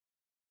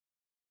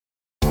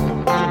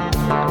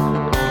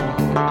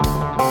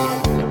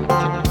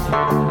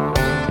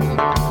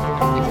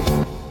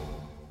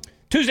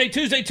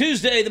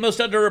Tuesday, the most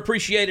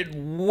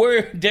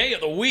underappreciated day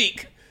of the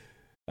week.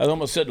 I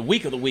almost said the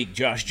week of the week,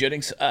 Josh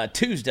Jennings.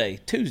 Tuesday's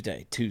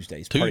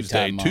party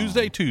time.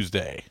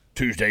 Tuesday.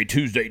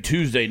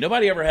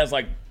 Nobody ever has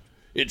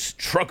it's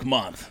truck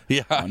month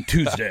on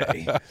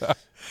Tuesday.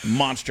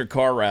 Monster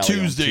car rally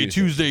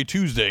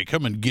Tuesday.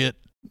 Come and get,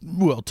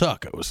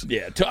 tacos.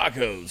 Yeah,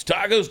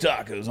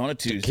 tacos on a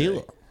Tuesday.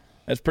 Tequila.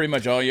 That's pretty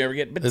much all you ever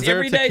get. But Is there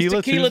every a day's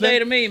tequila tequila Tuesday? day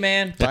to me,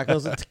 man.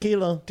 Tacos and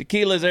tequila.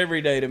 Tequila's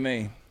every day to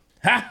me.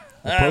 Ha!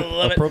 I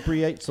love it.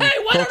 Appropriate some Hey,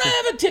 why don't culture.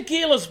 I have a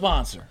tequila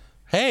sponsor?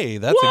 Hey,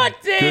 that's What a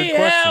the good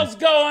hell's question.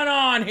 going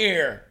on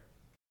here?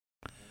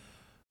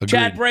 Agreed.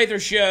 Chad Prather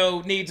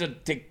Show needs a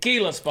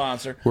tequila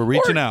sponsor. We're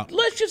reaching Or out.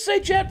 Let's just say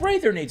Chad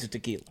Prather needs a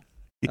tequila.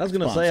 I was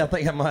going to say, I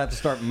think I might have to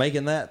start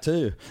making that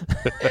too.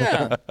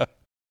 Yeah.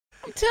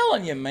 I'm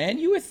telling you, man,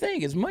 you would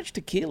think as much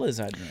tequila as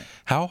I drink.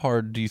 How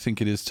hard do you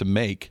think it is to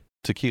make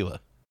tequila?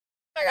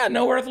 I got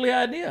no earthly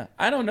idea.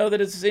 I don't know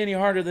that it's any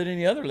harder than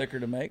any other liquor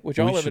to make, which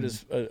all of it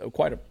is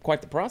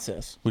quite the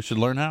process. We should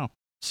learn how.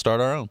 Start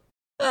our own.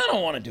 I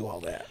don't want to do all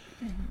that.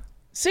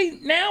 See,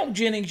 now,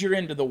 Jennings, you're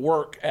into the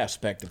work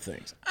aspect of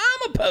things.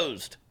 I'm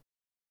opposed,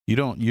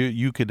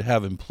 You could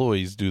have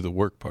employees do the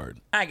work part.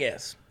 I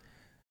guess.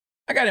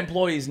 I got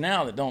employees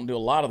now that don't do a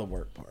lot of the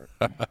work part.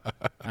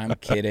 I'm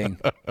kidding.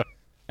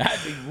 I'd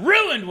be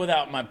ruined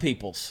without my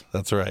peoples.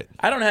 That's right.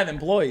 I don't have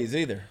employees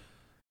either.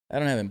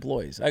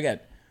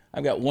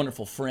 I've got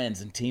wonderful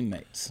friends and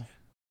teammates.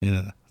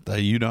 Yeah,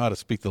 you know how to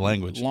speak the As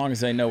language. long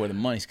as they know where the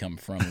money's coming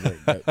from,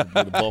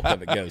 where the bulk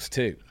of it goes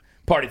to.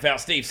 Party Foul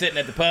Steve sitting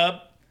at the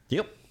pub.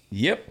 Yep.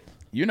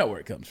 You know where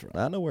it comes from.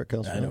 I know where it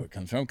comes I from. know where it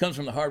comes from. It comes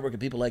from the hardworking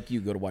people like you.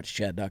 Go to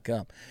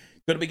watchchad.com.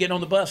 Going to be getting on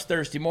the bus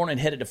Thursday morning,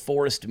 headed to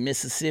Forest,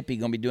 Mississippi.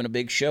 Going to be doing a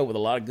big show with a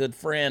lot of good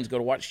friends. Go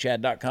to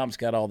watchchad.com. It's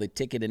got all the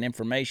ticket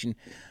information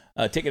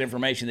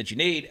that you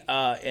need,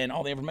 and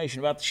all the information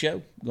about the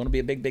show. Going to be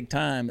a big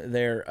time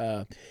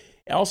there.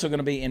 Also going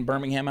to be in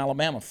Birmingham,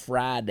 Alabama,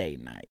 Friday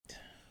night.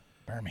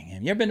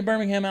 Birmingham. You ever been to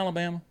Birmingham,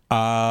 Alabama?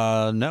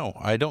 No,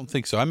 I don't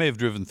think so. I may have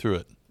driven through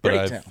it, but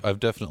Great town. I've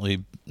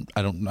definitely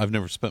I've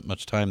never spent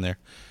much time there.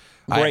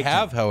 Great I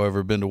have,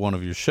 however, been to one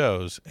of your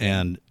shows,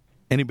 and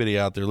anybody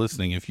out there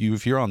listening, if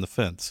you're on the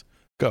fence,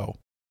 go.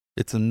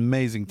 It's an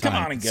amazing time.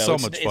 Come on and go. So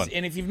much fun.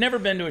 And if you've never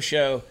been to a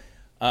show,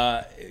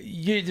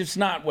 it's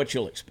not what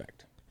you'll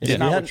expect. It's Yeah.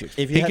 not what you expect.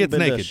 If He you hadn't gets been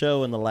to a naked.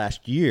 show in the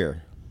last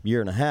year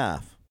and a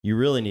half, you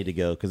really need to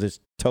go because it's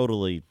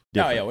totally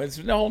different. No, it's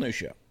a whole new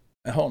show.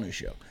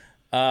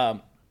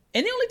 And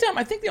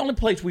the only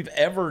place we've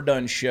ever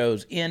done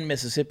shows in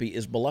Mississippi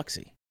is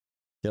Biloxi.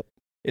 Yep.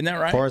 Isn't that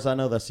right? As far as I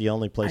know, that's the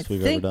only place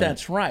we've I think ever done.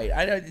 that's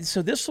right.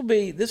 So this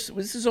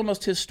is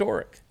almost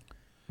historic.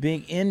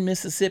 Being in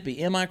Mississippi,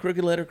 M I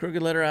crooked letter I,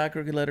 crooked letter I,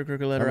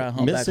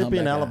 humpback, Mississippi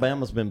and humpback, I.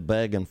 Alabama's been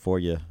begging for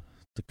you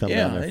to come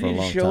Yeah, down there they for a need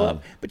to long show time.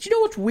 up. But you know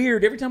what's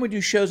weird? Every time we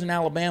do shows in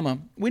Alabama,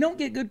 we don't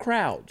get good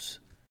crowds.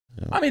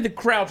 Yeah. I mean, the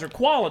crowds are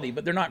quality,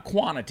 but they're not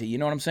quantity. You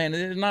know what I'm saying?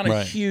 There's not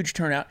a huge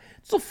turnout.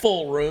 It's a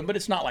full room, but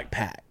it's not like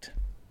packed.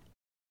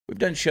 We've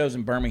done shows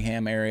in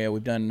Birmingham area.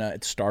 We've done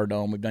at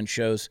Stardome. We've done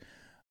shows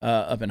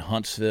up in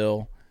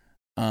Huntsville.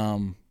 I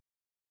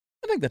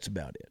think that's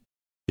about it.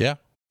 Yeah.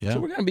 So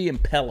we're going to be in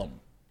Pelham,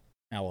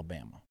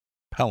 Alabama.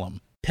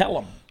 Pelham.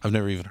 I've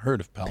never even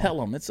heard of Pelham.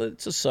 Pelham. It's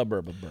a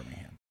suburb of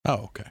Birmingham.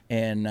 Oh, okay.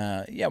 And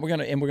we're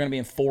gonna be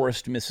in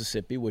Forest,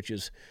 Mississippi, which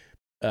is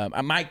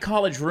my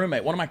college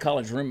roommate. One of my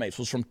college roommates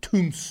was from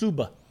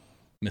Tumsuba,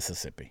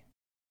 Mississippi,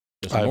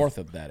 just north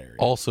of that area.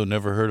 Also,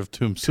 never heard of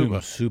Tumsuba.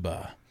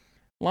 Tumsuba.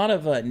 A lot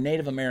of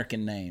Native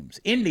American names,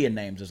 Indian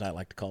names, as I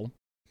like to call them.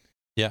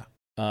 Yeah.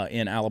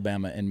 In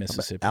Alabama and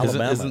Mississippi.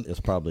 Alabama is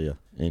probably an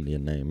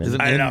Indian name. Isn't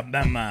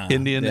Alabama.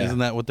 Indian? Yeah. Isn't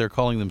that what they're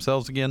calling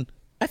themselves again?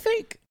 I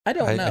think. I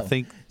don't know. I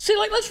think. See,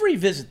 let's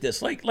revisit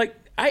this.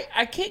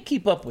 I can't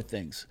keep up with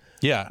things.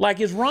 Yeah.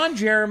 Is Ron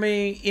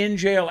Jeremy in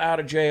jail, out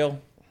of jail?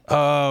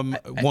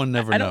 One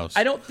never knows.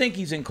 I don't think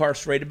he's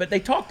incarcerated, but they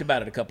talked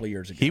about it a couple of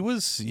years ago. He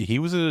was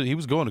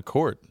going to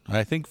court.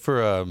 I think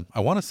for I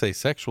want to say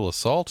sexual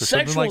assault or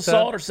something like that. Sexual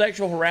assault or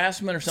sexual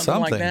harassment or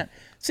something like that.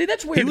 See,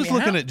 that's weird. He was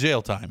looking at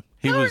jail time.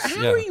 How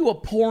are you a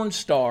porn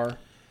star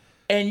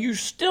and you're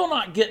still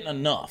not getting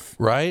enough?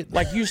 Right?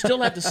 You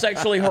still have to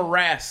sexually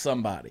harass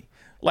somebody.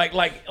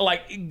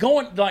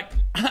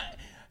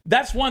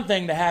 That's one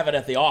thing to have it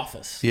at the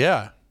office.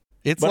 Yeah.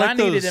 But I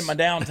need it in my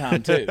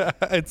downtime, too.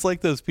 It's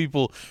like those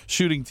people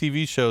shooting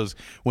TV shows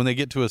when they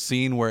get to a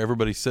scene where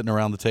everybody's sitting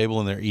around the table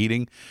and they're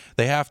eating.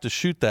 They have to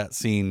shoot that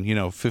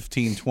scene,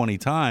 15, 20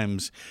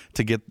 times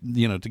to get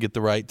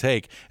the right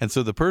take. And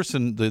so the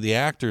person, the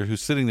actor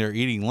who's sitting there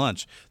eating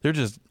lunch, they're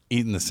just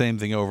eating the same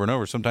thing over and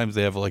over. Sometimes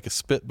they have like a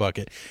spit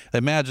bucket.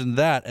 Imagine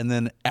that. And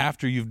then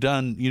after you've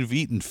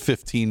eaten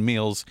 15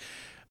 meals,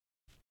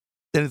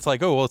 and it's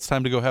like, oh, well, it's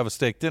time to go have a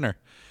steak dinner.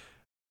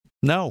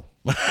 No.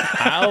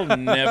 I'll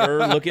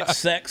never look at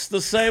sex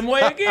the same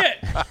way again.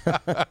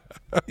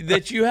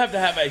 That you have to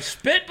have a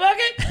spit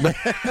bucket?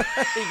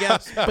 You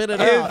got to spit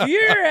it out. If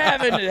you're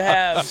having to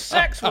have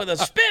sex with a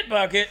spit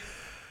bucket,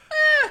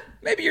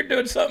 Maybe you're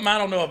doing something I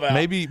don't know about.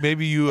 Maybe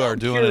you are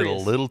doing it a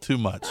curious. little too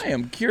much. I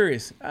am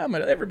curious.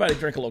 Everybody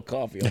drink a little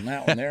coffee on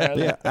that one there.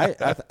 Yeah,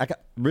 I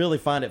really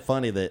find it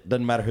funny that it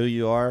doesn't matter who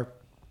you are,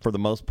 for the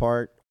most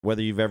part,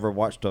 whether you've ever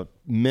watched a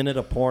minute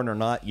of porn or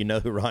not, you know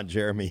who Ron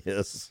Jeremy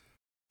is.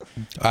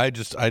 I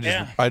just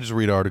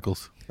read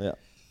articles. Yeah.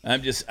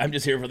 I'm just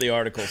here for the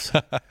articles.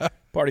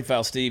 Party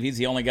Foul Steve, he's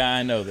the only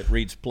guy I know that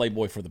reads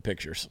Playboy for the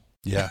pictures.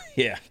 Yeah.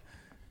 Yeah.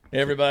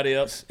 Everybody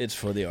else, it's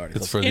for the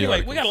articles. It's for the anyway,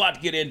 articles. we got a lot to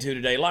get into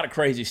today, a lot of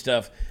crazy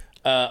stuff.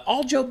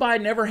 All Joe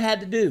Biden ever had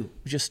to do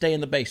was just stay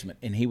in the basement,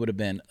 and he would have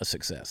been a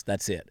success.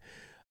 That's it.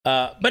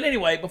 But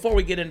anyway, before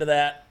we get into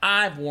that,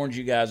 I've warned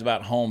you guys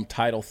about home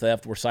title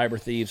theft, where cyber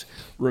thieves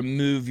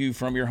remove you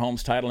from your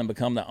home's title and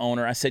become the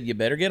owner. I said you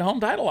better get Home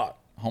Title Lock.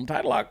 Home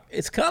Title Lock,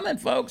 it's coming,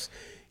 folks.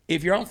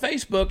 If you're on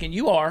Facebook, and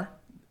you are,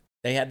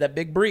 they had that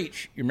big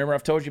breach. You remember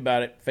I've told you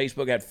about it.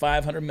 Facebook had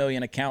 500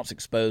 million accounts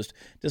exposed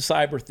to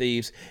cyber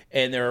thieves,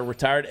 and there are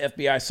retired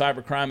FBI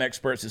cybercrime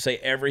experts that say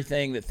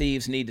everything that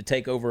thieves need to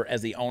take over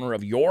as the owner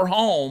of your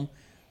home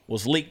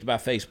was leaked by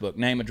Facebook.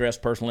 Name, address,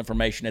 personal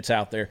information, it's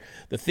out there.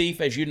 The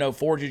thief, as you know,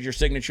 forges your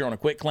signature on a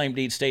quitclaim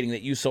deed stating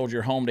that you sold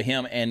your home to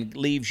him and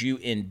leaves you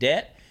in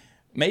debt.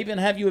 May even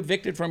have you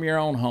evicted from your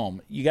own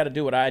home. You got to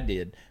do what I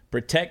did.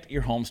 Protect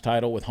your home's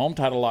title with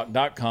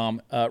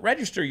HometitleLock.com.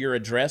 Register your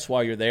address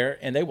while you're there,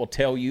 and they will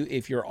tell you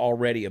if you're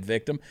already a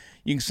victim.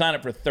 You can sign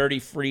up for 30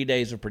 free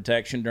days of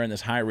protection during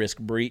this high-risk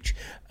breach.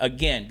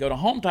 Again, go to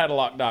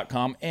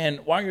HometitleLock.com,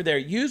 and while you're there,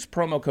 use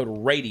promo code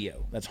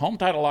RADIO. That's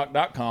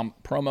HometitleLock.com,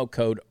 promo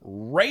code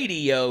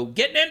RADIO.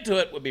 Getting into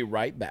it, we'll be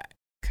right back.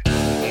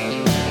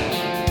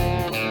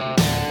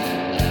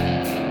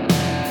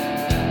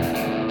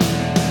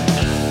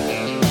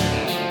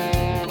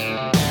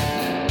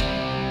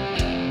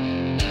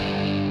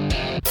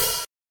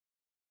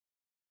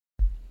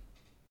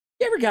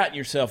 You ever gotten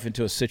yourself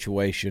into a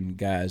situation,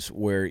 guys,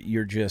 where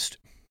you just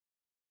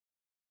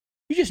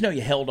know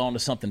you held on to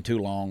something too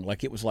long,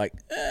 like it was like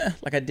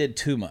I did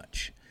too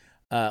much,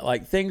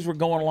 like things were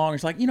going along.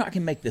 It's like, I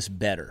can make this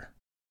better.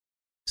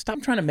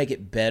 Stop trying to make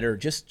it better.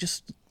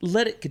 Just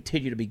let it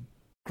continue to be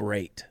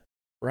great,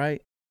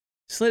 right?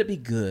 Just let it be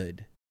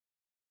good.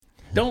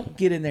 Don't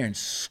get in there and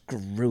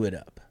screw it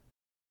up.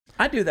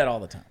 I do that all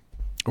the time.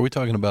 Are we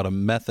talking about a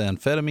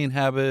methamphetamine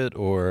habit,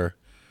 or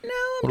No,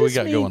 what do we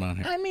got going on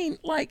here? I mean,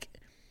 like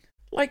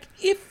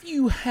if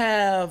you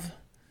have,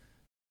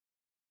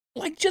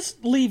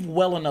 just leave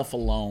well enough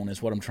alone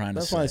is what I'm trying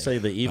to say. That's why I say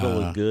the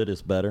evil of good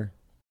is better.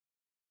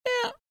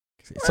 Yeah.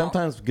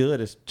 Sometimes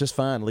good is just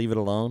fine. Leave it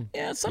alone.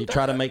 Yeah. You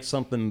try to make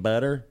something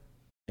better,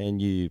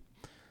 and you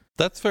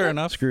That's fair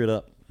enough. screw it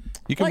up.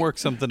 You can Like- work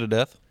something to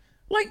death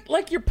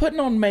like you're putting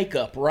on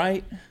makeup,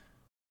 right,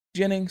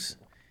 Jennings?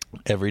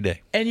 every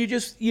day. And you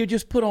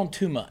just put on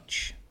too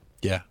much.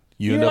 Yeah.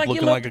 You You're end up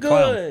looking you like look a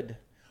clown. good.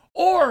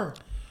 Or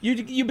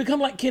you become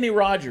like Kenny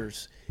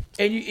Rogers,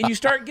 and you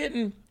start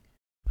getting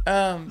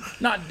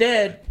not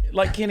dead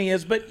like Kenny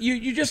is, but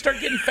you just start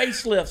getting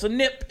facelifts, a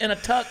nip and a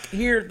tuck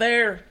here,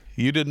 there.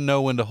 You didn't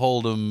know when to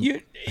hold them.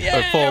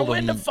 Fold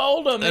when to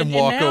fold them, and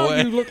walk now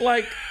away. you look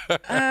like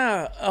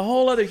a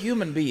whole other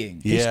human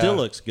being. He Yeah. still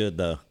looks good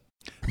though.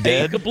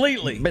 Hey,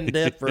 completely. Been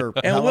dead for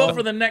And how will long?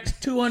 for the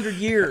next 200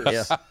 years.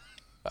 Yeah.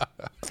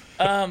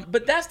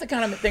 But that's the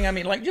kind of thing I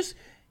mean, like just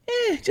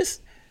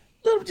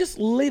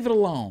leave it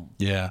alone.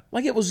 Yeah.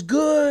 Like it was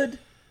good,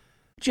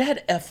 but you had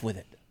to F with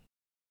it.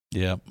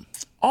 Yeah.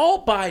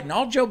 All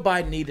Joe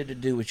Biden needed to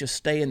do was just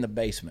stay in the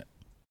basement,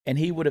 and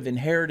he would have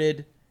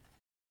inherited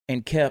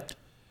and kept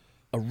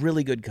a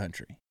really good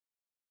country.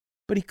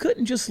 But he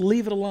couldn't just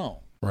leave it alone.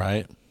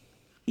 Right.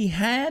 He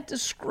had to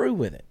screw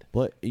with it.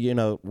 But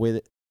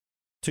with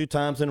 2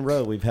 times in a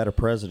row, we've had a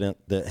president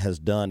that has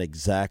done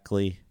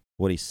exactly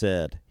what he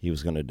said he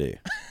was going to do.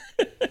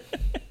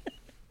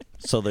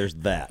 So there's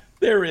that.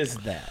 There is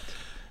that.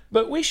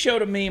 But we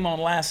showed a meme on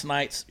last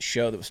night's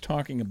show that was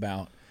talking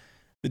about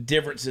the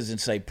differences in,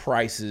 say,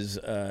 prices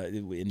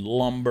in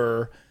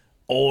lumber,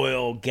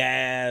 oil,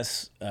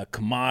 gas,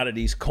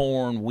 commodities,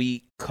 corn,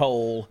 wheat,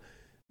 coal.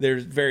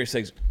 There's various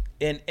things.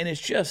 And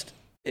it's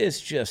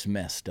just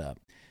messed up.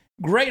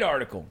 Great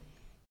article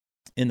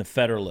in the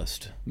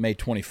Federalist, May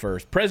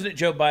 21st. President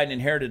Joe Biden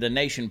inherited a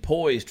nation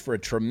poised for a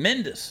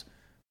tremendous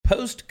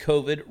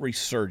post-COVID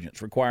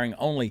resurgence, requiring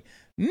only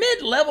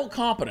mid-level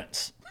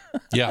competence.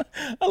 Yeah.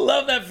 I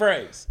love that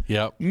phrase.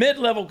 Yep.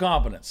 Mid-level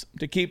competence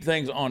to keep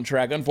things on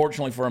track.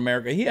 Unfortunately for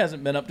America, he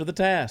hasn't been up to the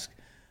task.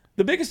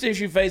 The biggest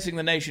issue facing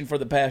the nation for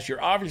the past year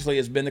obviously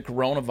has been the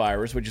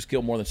coronavirus, which has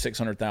killed more than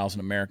 600,000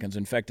 Americans,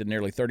 infected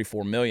nearly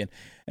 34 million,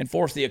 and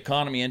forced the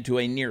economy into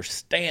a near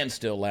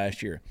standstill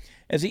last year.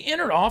 As he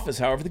entered office,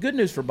 however, the good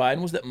news for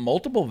Biden was that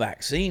multiple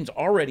vaccines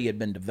already had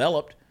been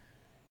developed,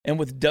 and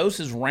with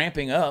doses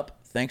ramping up,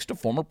 thanks to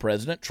former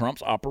President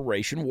Trump's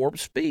Operation Warp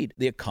Speed,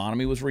 the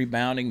economy was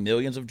rebounding,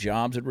 millions of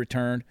jobs had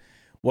returned.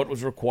 What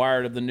was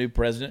required of the new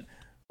president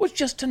was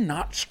just to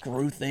not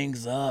screw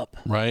things up.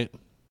 Right.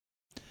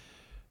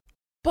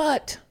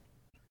 But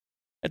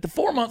At the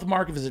 4-month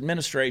mark of his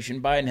administration,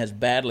 Biden has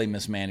badly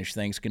mismanaged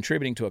things,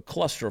 contributing to a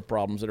cluster of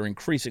problems that are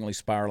increasingly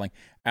spiraling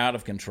out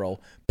of control.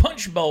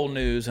 Punchbowl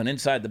News, an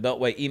Inside the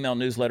Beltway email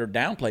newsletter,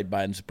 downplayed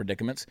Biden's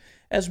predicaments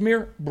as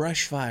mere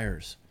brush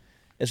fires,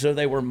 as though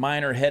they were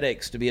minor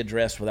headaches to be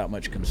addressed without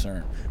much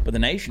concern. But the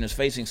nation is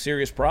facing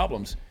serious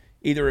problems,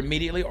 either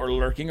immediately or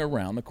lurking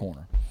around the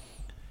corner.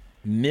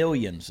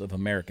 Millions of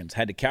Americans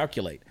had to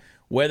calculate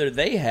whether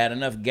they had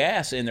enough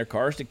gas in their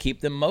cars to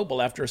keep them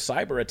mobile after a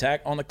cyber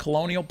attack on the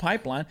Colonial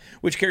Pipeline,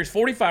 which carries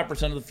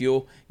 45% of the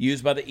fuel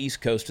used by the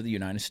East Coast of the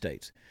United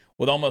States.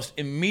 With almost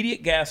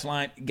immediate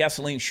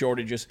gasoline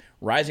shortages,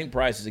 rising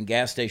prices, and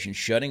gas stations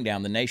shutting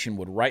down, the nation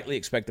would rightly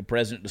expect the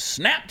president to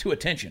snap to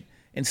attention.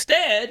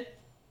 Instead,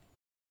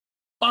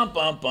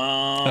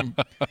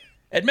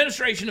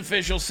 administration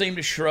officials seem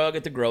to shrug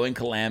at the growing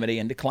calamity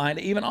and decline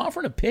to even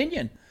offer an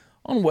opinion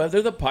on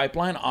whether the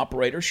pipeline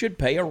operator should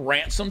pay a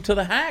ransom to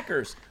the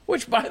hackers,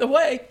 which, by the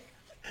way,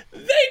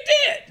 they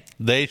did.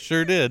 They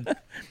sure did.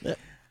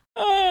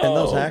 And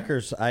those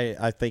hackers,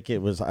 I think it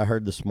was, I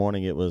heard this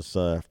morning, it was,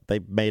 they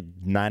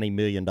made $90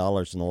 million in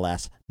the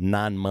last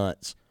 9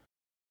 months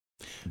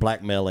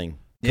blackmailing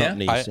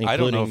companies, I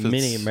don't know if including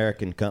many it's-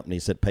 American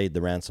companies that paid the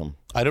ransom.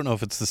 I don't know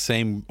if it's the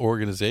same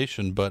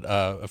organization, but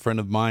a friend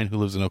of mine who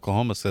lives in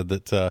Oklahoma said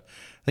that I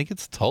think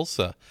it's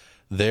Tulsa.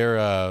 Their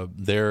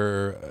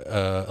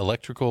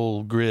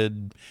electrical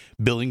grid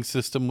billing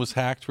system was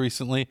hacked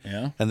recently,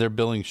 and their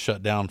billing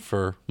shut down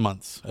for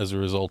months as a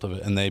result of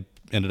it, and they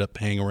ended up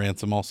paying a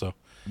ransom also.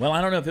 Well,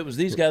 I don't know if it was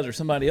these guys or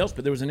somebody else,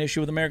 but there was an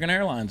issue with American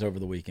Airlines over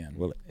the weekend.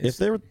 Well, if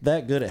they were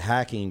that good at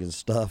hacking and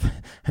stuff,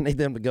 I need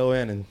them to go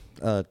in and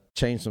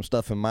change some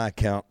stuff in my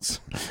accounts.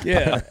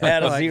 Yeah,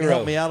 add a Like, zero.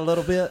 help me out a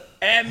little bit.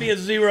 Add me a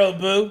zero,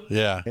 boo.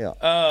 Yeah.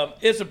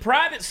 It's a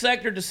private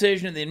sector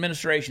decision, and the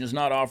administration has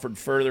not offered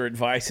further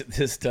advice at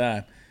this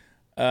time,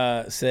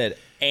 said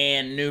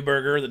Ann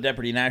Neuberger, the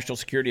Deputy National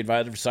Security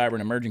Advisor for Cyber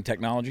and Emerging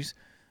Technologies.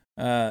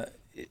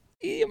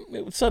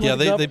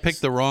 They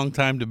picked the wrong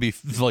time to be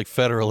like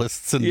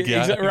Federalists and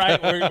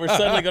right. We're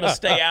suddenly going to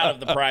stay out of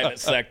the private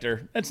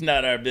sector. That's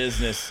not our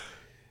business.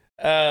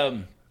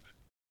 So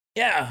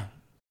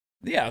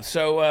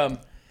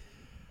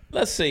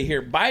let's see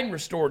here. Biden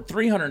restored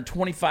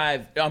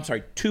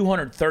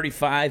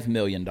 $235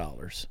 million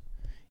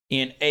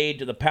in aid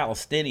to the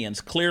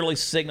Palestinians, clearly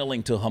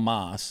signaling to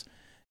Hamas,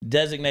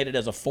 designated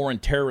as a foreign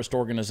terrorist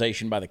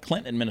organization by the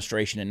Clinton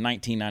administration in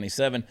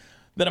 1997,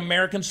 that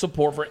American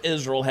support for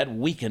Israel had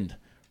weakened.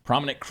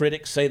 Prominent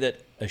critics say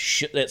that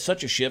that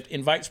such a shift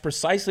invites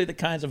precisely the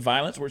kinds of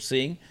violence we're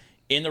seeing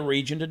in the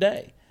region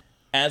today.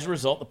 As a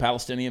result, the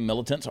Palestinian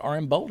militants are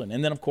emboldened.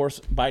 And then, of course,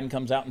 Biden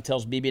comes out and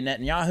tells Bibi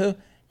Netanyahu,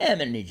 I'm going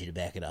to need you to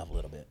back it off a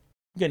little bit.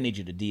 I'm going to need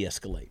you to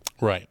de-escalate.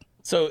 Right.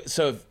 So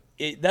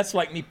that's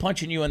like me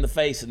punching you in the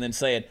face and then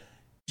saying,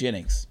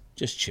 Jennings,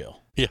 just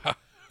chill. Yeah.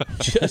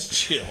 Just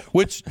chill.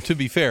 Which, to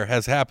be fair,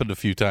 has happened a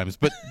few times,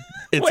 but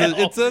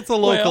it's a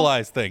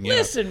localized thing. You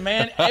Listen,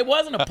 man, it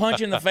wasn't a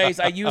punch in the face.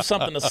 I used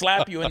something to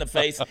slap you in the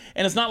face,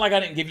 and it's not like I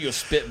didn't give you a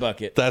spit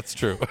bucket. That's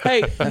true.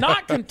 Hey,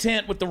 not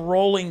content with the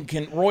roiling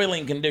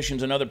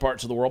conditions in other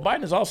parts of the world,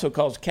 Biden has also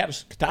caused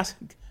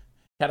catastrophe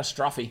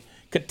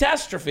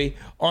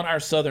on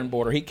our southern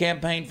border. He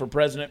campaigned for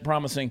president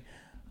promising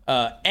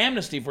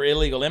amnesty for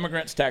illegal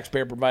immigrants,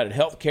 taxpayer-provided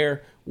health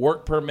care,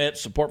 work permits,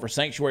 support for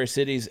sanctuary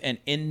cities, and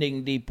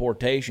ending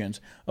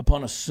deportations.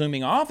 Upon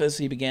assuming office,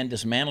 he began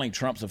dismantling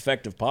Trump's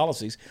effective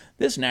policies.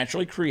 This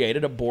naturally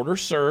created a border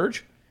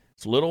surge.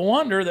 It's little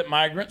wonder that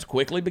migrants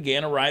quickly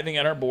began arriving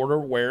at our border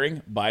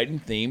wearing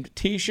Biden-themed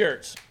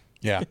T-shirts.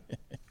 Yeah.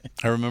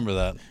 I remember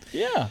that.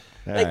 Yeah.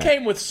 They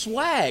came with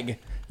swag.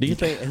 Do you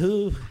think,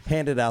 who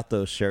handed out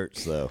those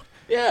shirts, though?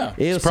 Yeah.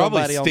 It was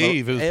probably somebody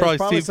Steve. On the, It was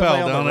probably Steve somebody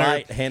Powell on down the there.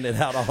 right handed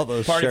out all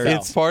those Party shirts. foul.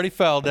 It's Party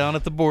Foul down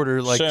at the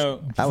border, like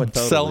So- I would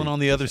totally. selling on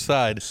the other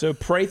side. So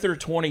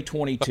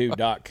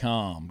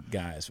Prather2022.com,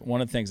 guys,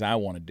 one of the things I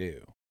want to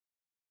do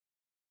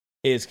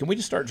is, can we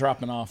just start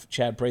dropping off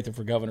Chad Prather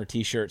for Governor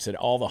T-shirts at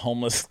all the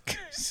homeless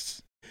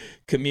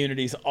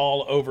communities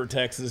all over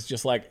Texas,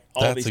 just like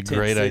all That's these a tent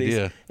great cities,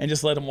 idea. and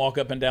just let them walk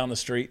up and down the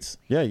streets?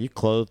 Yeah, you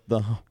clothed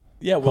the.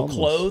 Yeah, we'll Homeless.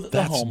 clothe the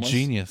That's homeless.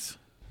 genius.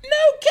 No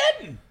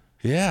kidding.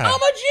 Yeah.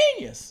 I'm a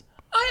genius.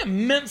 I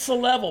am Mensa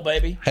level,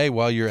 baby. Hey,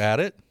 while you're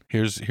at it,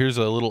 here's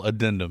a little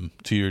addendum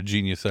to your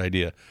genius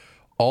idea.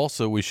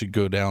 Also, we should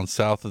go down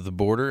south of the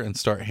border and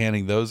start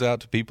handing those out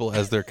to people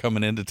as they're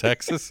coming into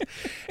Texas.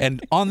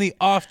 And on the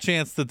off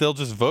chance that they'll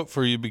just vote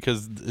for you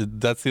because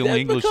that's the only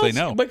English they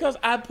know. Because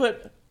I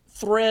put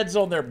threads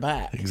on their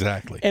back.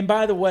 Exactly. And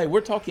by the way,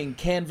 we're talking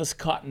canvas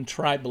cotton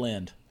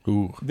tri-blend.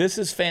 Ooh. This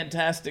is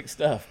fantastic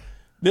stuff.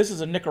 This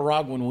is a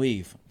Nicaraguan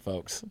weave,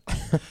 folks.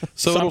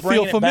 So I'm it'll feel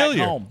bringing it back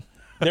familiar. home.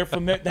 They're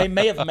familiar. They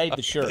may have made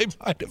the shirt. They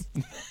might have.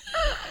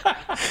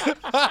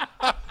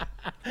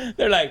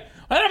 They're like,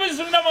 I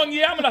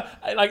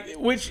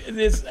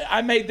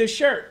made this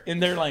shirt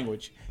in their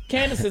language.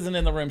 Candace isn't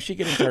in the room; she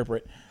can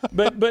interpret.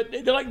 But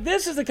they're like,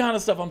 this is the kind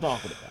of stuff I'm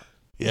talking about.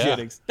 Yeah,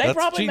 Jennings. They that's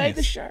probably made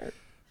the genius. shirt.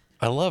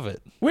 I love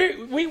it.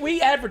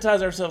 We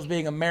advertise ourselves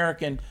being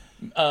American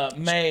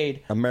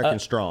made American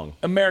Strong.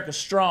 America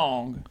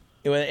Strong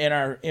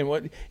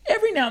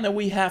every now and then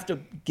we have to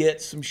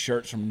get some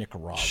shirts from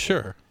Nicaragua.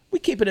 Sure. We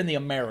keep it in the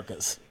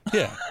Americas.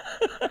 Yeah.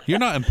 You're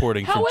not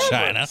importing from However,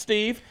 China.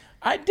 Steve,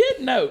 I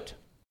did note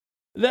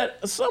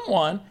that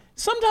sometimes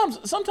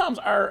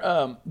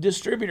our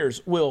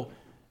distributors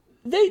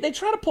they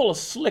try to pull a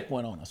slick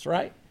one on us,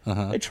 right?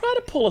 They try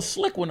to pull a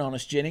slick one on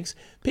us, Jennings.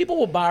 People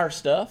will buy our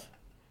stuff.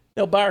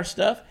 They'll buy our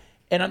stuff,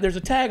 and there's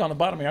a tag on the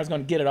bottom here. I was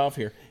going to get it off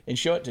here and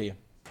show it to you.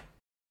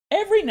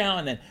 Every now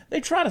and then, they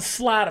try to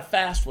slide a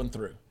fast one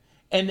through,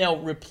 and they'll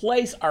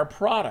replace our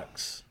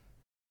products,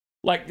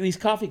 like these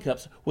coffee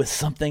cups, with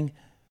something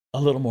a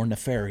little more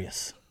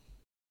nefarious.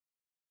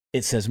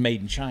 It says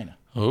made in China.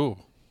 Oh.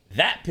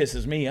 That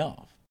pisses me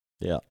off.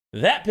 Yeah.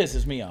 That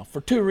pisses me off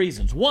for two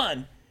reasons.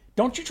 One,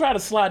 don't you try to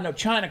slide no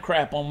China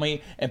crap on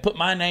me and put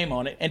my name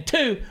on it. And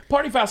two,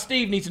 Party Foul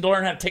Steve needs to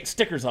learn how to take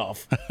stickers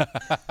off.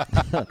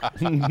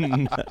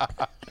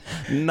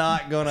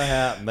 Not gonna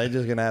happen. They're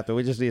just gonna have to.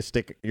 We just need to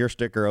stick your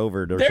sticker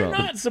over it or They're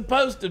something. not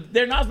supposed to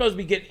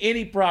be getting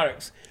any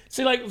products.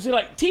 See,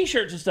 like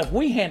T-shirts and stuff,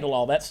 we handle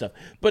all that stuff.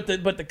 But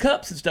the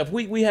cups and stuff,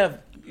 we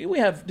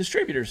have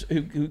distributors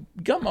who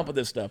come up with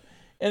this stuff,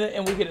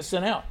 and we get it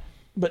sent out.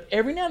 But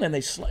every now and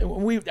then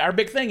our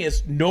big thing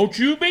is, don't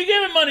you be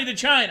giving money to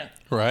China.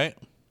 Right.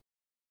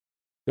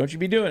 Don't you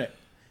be doing it.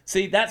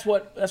 See, that's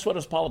what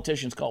us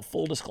politicians call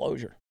full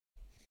disclosure.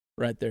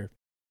 Right there.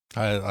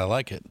 I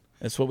like it.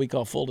 That's what we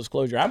call full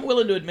disclosure. I'm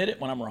willing to admit it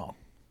when I'm wrong.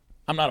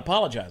 I'm not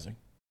apologizing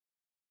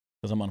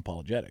because I'm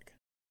unapologetic.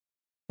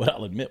 But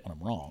I'll admit when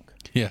I'm wrong.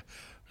 Yeah.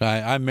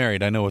 I'm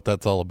married. I know what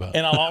that's all about.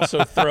 And I'll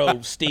also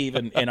throw Steve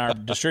and our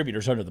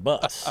distributors under the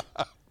bus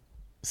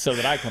so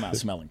that I come out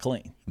smelling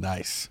clean.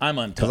 Nice. I'm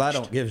untouched. Because I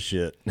don't give a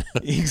shit.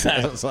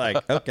 Exactly. It's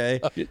like, okay.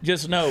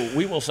 Just know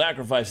we will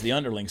sacrifice the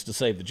underlings to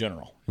save the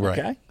general. Right.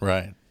 Okay?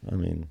 Right. I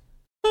mean,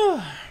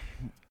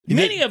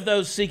 Many of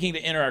those seeking to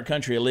enter our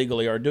country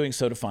illegally are doing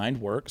so to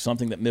find work,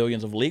 something that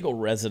millions of legal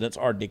residents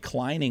are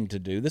declining to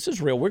do. This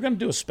is real. We're going to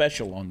do a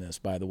special on this,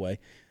 by the way.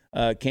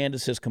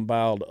 Candace has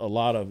compiled a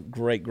lot of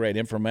great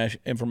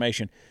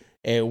information,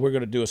 and we're going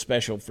to do a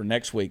special for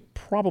next week,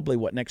 probably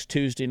next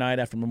Tuesday night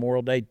after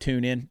Memorial Day.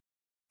 Tune in.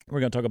 We're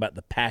going to talk about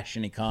the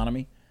passion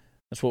economy.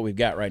 That's what we've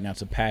got right now.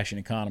 It's a passion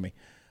economy.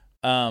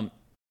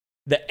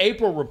 The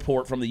April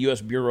report from the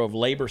U.S. Bureau of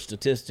Labor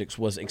Statistics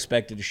was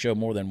expected to show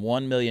more than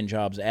 1 million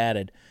jobs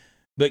added,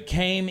 but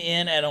came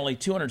in at only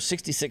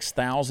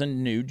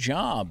 266,000 new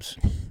jobs,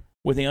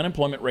 with the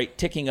unemployment rate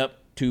ticking up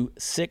to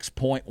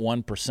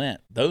 6.1%.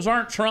 Those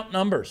aren't Trump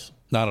numbers.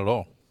 Not at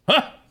all.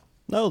 Huh?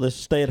 no, this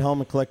is stay at home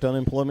and collect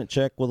unemployment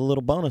check with a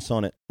little bonus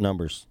on it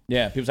numbers.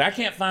 Yeah, people say, I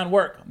can't find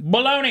work.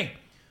 Baloney.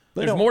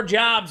 There's more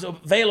jobs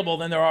available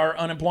than there are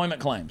unemployment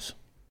claims.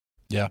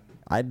 Yeah.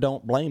 I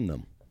don't blame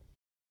them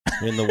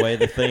in the way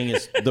the thing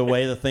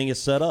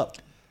is set up.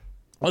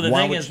 Well, the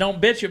thing is,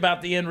 don't bitch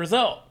about the end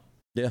result.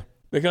 Yeah.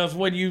 Because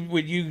when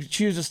you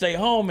choose to stay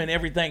home and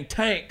everything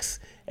tanks,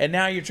 and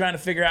now you're trying to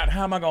figure out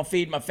how am I going to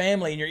feed my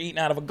family, and you're eating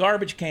out of a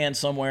garbage can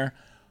somewhere,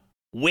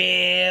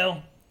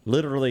 well,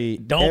 literally,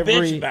 don't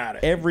bitch about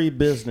it. Every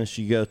business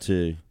you go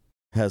to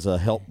has a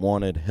help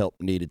wanted, help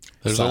needed.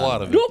 There's a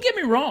lot of it. Don't get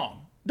me wrong.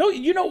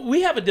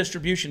 We have a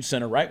distribution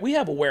center, right? We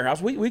have a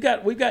warehouse. You've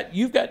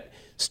got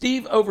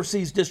Steve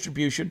oversees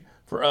distribution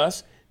for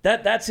us.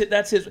 That's it.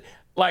 That's his.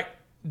 Like,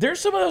 there's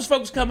some of those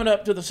folks coming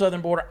up to the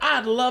southern border.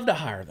 I'd love to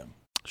hire them.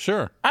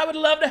 Sure. I would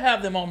love to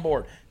have them on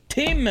board.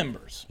 Team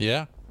members.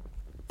 Yeah.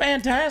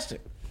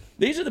 Fantastic.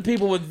 These are the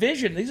people with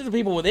vision. These are the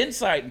people with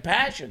insight and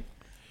passion.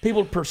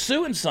 People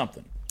pursuing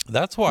something.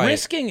 That's why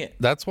risking it.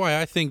 That's why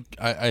I think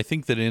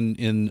that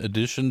in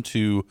addition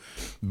to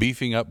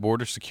beefing up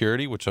border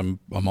security, which I'm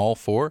all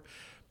for,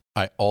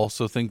 I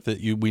also think that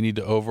we need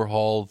to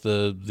overhaul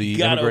the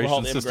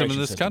immigration system in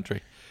this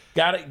country.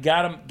 Got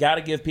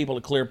to give people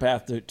a clear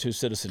path to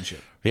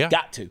citizenship. Yeah,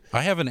 got to.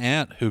 I have an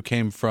aunt who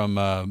came from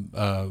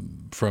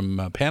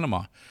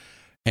Panama,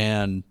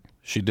 and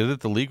she did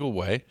it the legal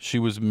way. She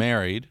was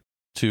married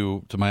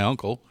to my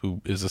uncle,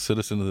 who is a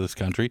citizen of this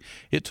country.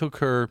 It took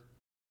her,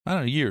 I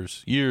don't know,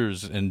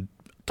 years and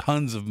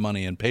tons of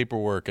money and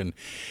paperwork. And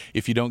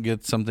if you don't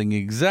get something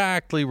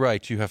exactly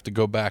right, you have to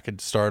go back and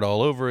start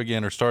all over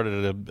again, or start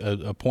at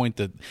a point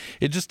that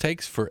it just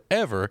takes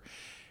forever.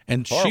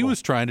 And Horrible. She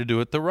was trying to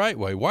do it the right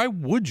way. Why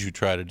would you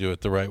try to do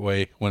it the right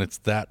way when it's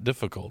that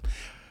difficult?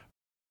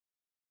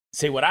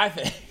 See, what I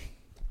think,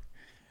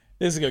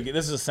 this is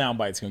a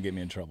soundbite that's going to get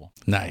me in trouble.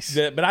 Nice.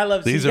 But I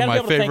love these are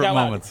my favorite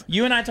moments.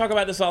 You and I talk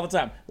about this all the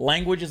time.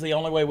 Language is the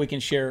only way we can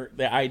share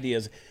the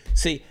ideas.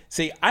 See,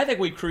 I think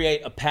we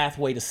create a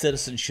pathway to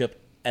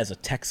citizenship as a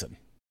Texan,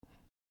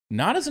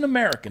 not as an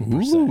American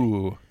per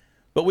se,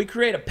 but we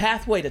create a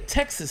pathway to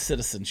Texas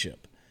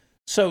citizenship.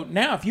 So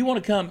now, if you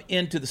want to come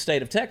into the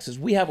state of Texas,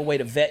 we have a way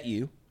to vet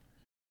you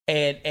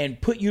and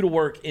put you to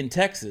work in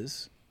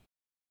Texas.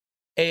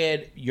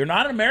 And you're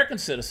not an American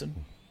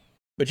citizen,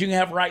 but you can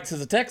have rights as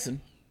a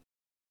Texan.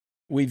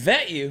 We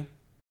vet you,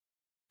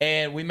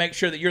 and we make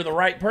sure that you're the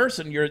right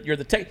person. You're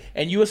the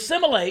and you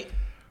assimilate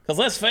Because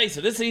let's face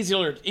it, it's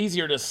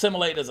easier to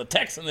assimilate as a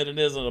Texan than it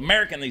is an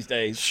American these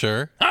days.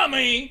 Sure. I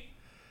mean,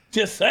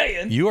 just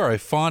saying. You are a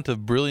font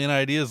of brilliant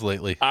ideas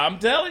lately. I'm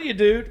telling you,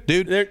 dude.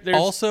 Dude,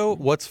 also,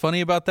 what's funny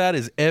about that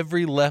is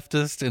every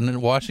leftist in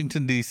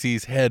Washington,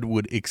 D.C.'s head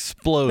would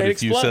explode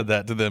if you said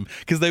that to them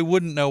because they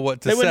wouldn't know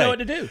what to say. They wouldn't know what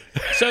to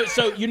do.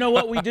 So you know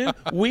what we do?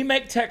 We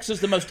make Texas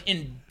the most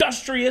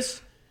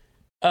industrious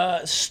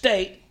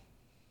state.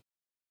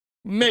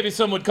 Maybe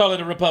some would call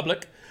it a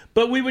republic.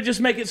 But we would just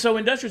make it so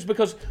industrious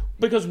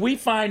because we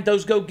find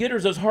those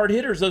go-getters, those hard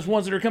hitters, those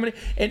ones that are coming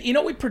in.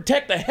 And, we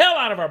protect the hell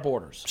out of our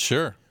borders.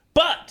 Sure.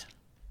 But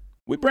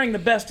we bring the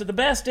best of the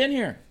best in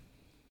here.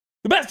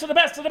 The best of the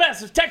best of the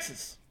best is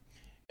Texas.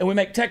 And we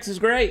make Texas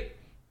great.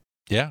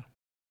 Yeah.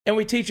 And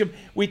we teach them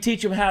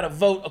how to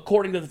vote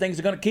according to the things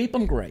that are going to keep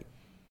them great.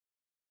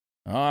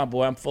 Oh,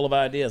 boy, I'm full of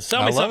ideas.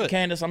 Tell me something,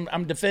 Candace.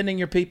 I'm defending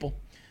your people.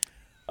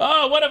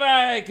 Oh, what if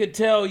I could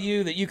tell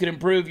you that you could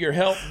improve your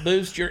health,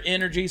 boost your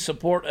energy,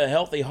 support a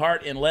healthy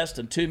heart in less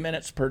than 2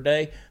 minutes per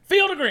day?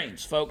 Field of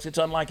Greens, folks. It's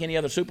unlike any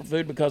other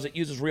superfood because it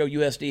uses real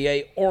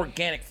USDA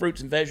organic fruits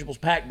and vegetables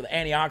packed with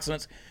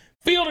antioxidants.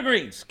 Field of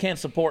Greens can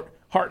support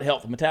heart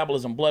health,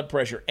 metabolism, blood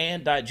pressure,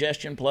 and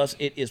digestion. Plus,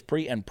 it is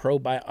pre- and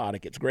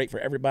probiotic. It's great for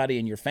everybody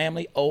in your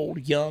family,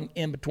 old, young,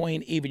 in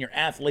between, even your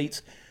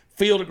athletes.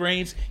 Field of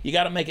Greens, you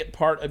got to make it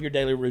part of your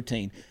daily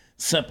routine.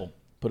 Simple.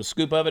 Put a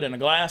scoop of it in a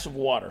glass of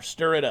water.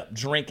 Stir it up.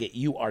 Drink it.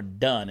 You are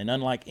done. And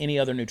unlike any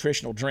other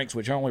nutritional drinks,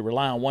 which only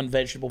rely on one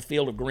vegetable,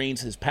 Field of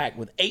Greens is packed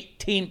with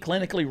 18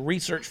 clinically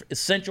researched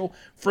essential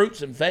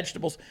fruits and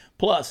vegetables.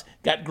 Plus,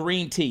 got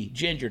green tea,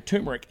 ginger,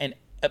 turmeric, and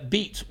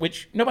beets,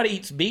 which nobody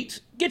eats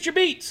beets. Get your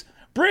beets.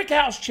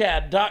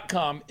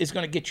 BrickHouseChad.com is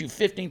going to get you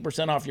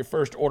 15% off your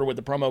first order with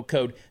the promo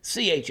code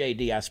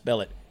CHAD. I spell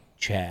it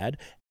Chad.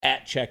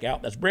 At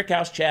checkout. That's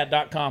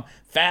BrickHouseChad.com.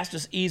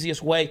 Fastest,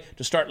 easiest way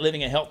to start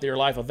living a healthier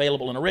life.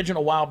 Available in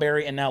original wild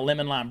berry and now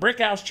lemon lime.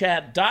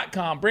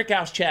 BrickHouseChad.com.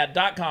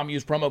 BrickHouseChad.com.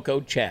 Use promo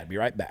code Chad. Be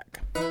right back.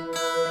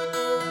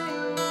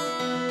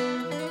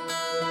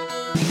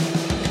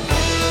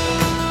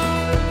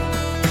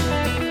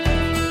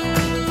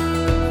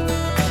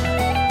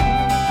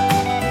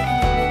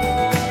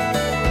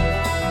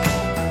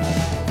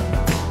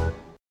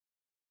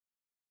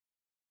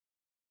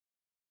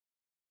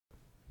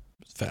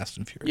 Fast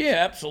and Furious.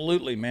 Yeah,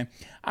 absolutely, man.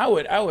 I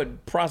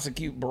would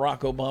prosecute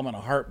Barack Obama in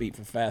a heartbeat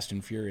for Fast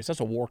and Furious. That's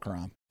a war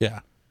crime. Yeah,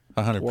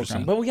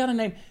 100%. But we got to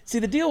name. See,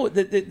 the deal with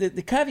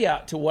the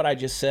caveat to what I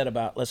just said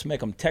about let's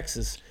make them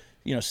Texas,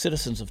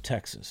 citizens of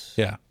Texas.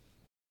 Yeah.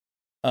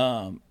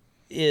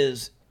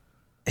 Is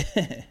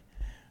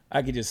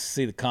I could just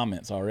see the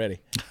comments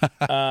already.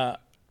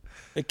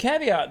 The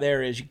caveat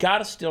there is you got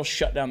to still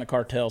shut down the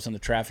cartels and the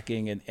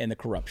trafficking and the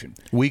corruption.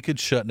 We could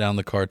shut down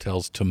the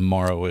cartels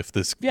tomorrow if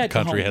this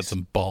country had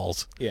some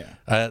balls. Yeah,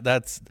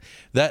 that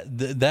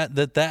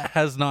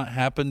has not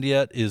happened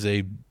yet.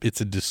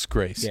 It's a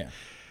disgrace. Yeah,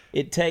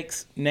 it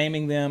takes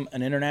naming them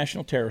an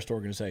international terrorist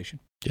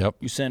organization. Yep.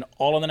 You send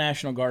all of the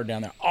National Guard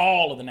down there,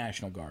 all of the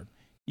National Guard.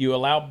 You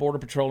allow Border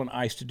Patrol and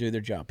ICE to do their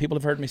job. People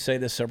have heard me say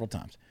this several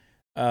times.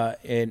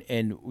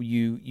 And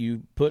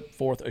you put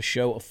forth a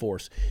show of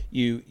force.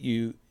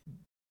 You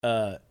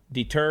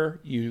deter,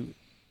 you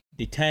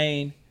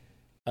detain,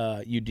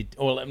 let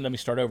me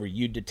start over.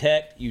 You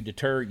detect, you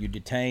deter, you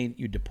detain,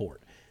 you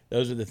deport.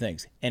 Those are the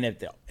things. And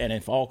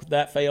if all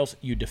that fails,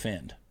 you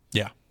defend.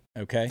 Yeah.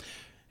 Okay.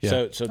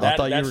 Yeah. So I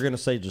thought you were going to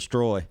say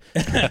destroy.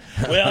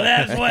 Well,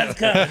 that's what's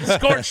coming.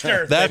 Scorched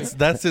earth.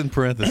 That's in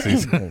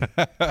parentheses.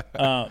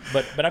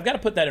 But I've got to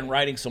put that in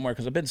writing somewhere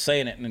because I've been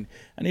saying it and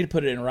I need to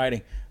put it in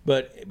writing.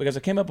 But because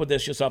I came up with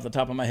this just off the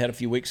top of my head a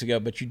few weeks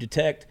ago. But you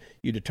detect,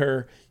 you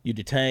deter, you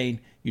detain,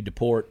 you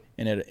deport,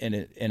 and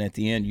at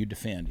the end you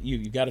defend.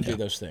 You got to do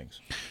those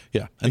things.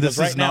 Yeah, and because this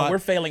right is now not, we're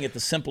failing at the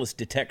simplest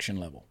detection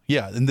level.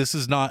 Yeah, and this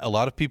is not. A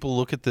lot of people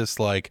look at this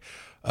like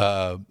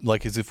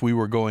as if we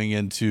were going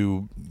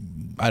into,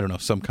 I don't know,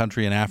 some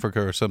country in Africa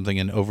or something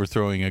and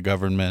overthrowing a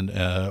government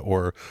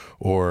or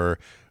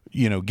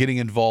getting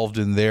involved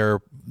in their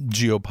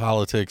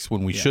geopolitics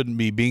when we shouldn't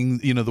be, being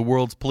the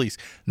world's police.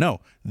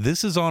 No,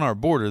 this is on our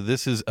border.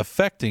 This is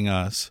affecting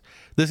us.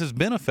 This has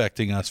been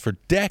affecting us for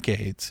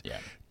decades. Yeah.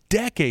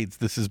 Decades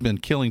this has been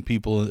killing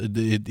people.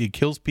 It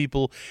kills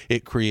people.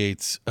 It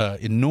creates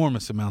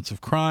enormous amounts of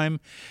crime.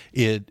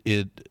 It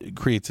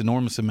creates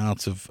enormous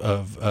amounts of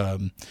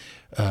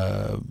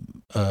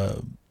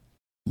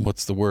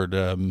what's the word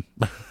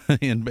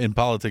in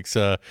politics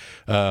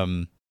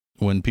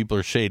when people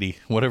are shady,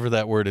 whatever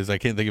that word is, I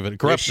can't think of it.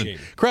 Corruption.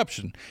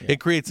 Yeah. It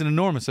creates an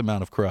enormous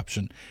amount of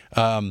corruption,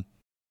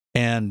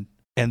 and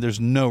there's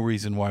no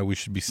reason why we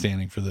should be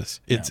standing for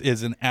this.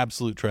 It's an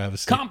absolute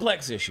travesty.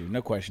 Complex issue,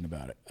 no question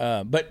about it.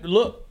 But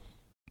look,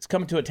 it's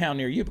coming to a town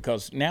near you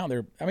because now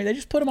they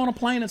just put them on a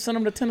plane and sent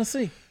them to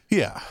Tennessee.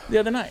 Yeah. The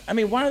other night. I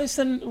mean, why are they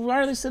sending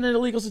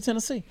illegals to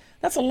Tennessee?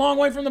 That's a long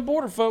way from the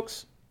border,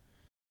 folks.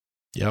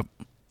 Yep.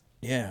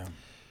 Yeah.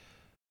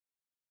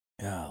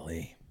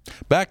 Golly.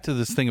 Back to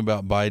this thing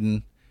about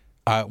Biden.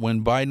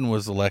 When Biden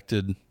was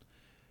elected,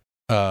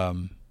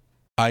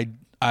 I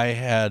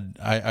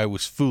I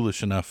was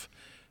foolish enough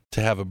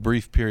to have a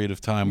brief period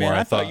of time Man, where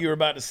I thought you were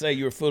about to say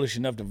you were foolish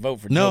enough to vote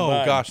for Joe no,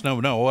 Biden. gosh,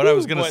 no. What I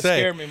was going to say,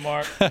 scared me,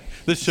 Mark.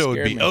 this show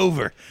would be me.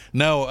 over.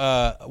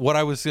 No, what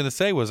I was going to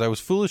say was I was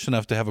foolish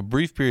enough to have a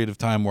brief period of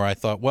time where I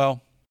thought,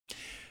 well,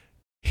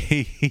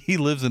 he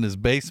lives in his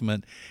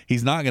basement.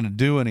 He's not going to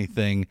do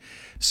anything,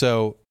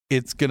 so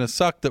it's going to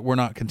suck that we're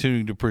not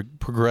continuing to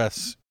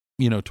progress,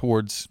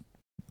 towards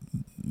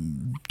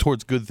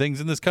good things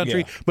in this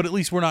country, but at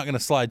least we're not going to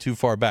slide too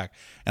far back.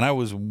 And I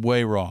was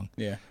way wrong.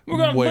 Yeah. We're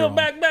going to build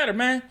back better,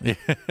 man.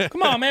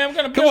 Come on, man. We're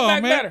going to build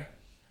back better.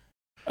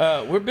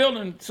 We're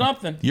building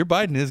something. Your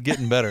Biden is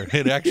getting better.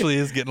 It actually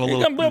is getting a little.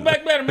 He's going to build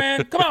back better,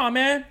 man. Come on,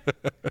 man.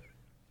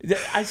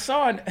 I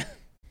saw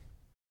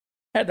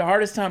had the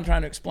hardest time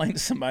trying to explain to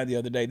somebody the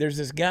other day. There's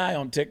this guy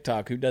on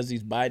TikTok who does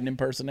these Biden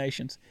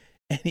impersonations,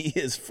 and he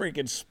is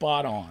freaking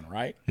spot on,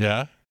 right?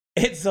 Yeah.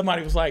 And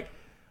somebody was like,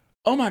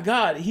 oh my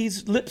God,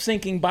 he's lip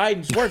syncing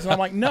Biden's words. And I'm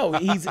like, no,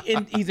 he's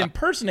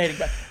impersonating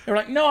Biden. They were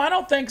like, no, I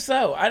don't think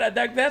so.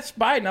 That's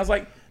Biden. I was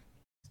like,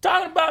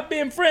 talking about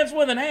being friends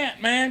with an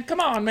ant, man. Come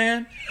on,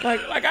 man.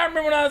 Like I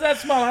remember when I was that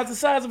small, I was the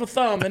size of a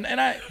thumb. And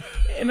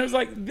it was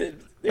like, they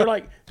were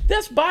like,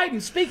 that's Biden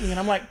speaking. And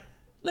I'm like,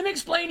 let me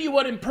explain to you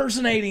what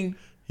impersonating.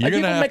 You're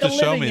going to have to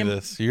show me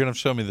this. You're going to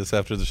show me this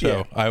after the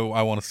show. Yeah.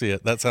 I want to see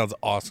it. That sounds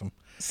awesome.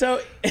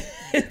 So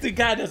the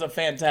guy does a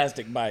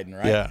fantastic Biden,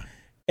 right? Yeah.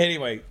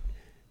 Anyway,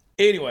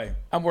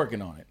 I'm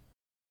working on it.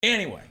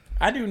 Anyway,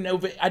 I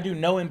do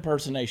no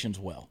impersonations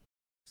well,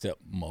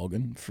 except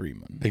Morgan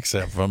Freeman.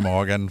 Except for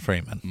Morgan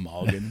Freeman.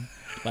 Morgan,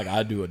 like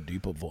I do a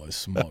deeper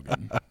voice,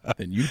 Morgan,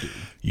 than you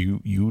do.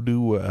 You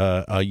do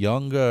a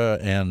younger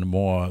and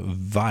more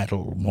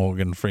vital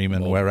Morgan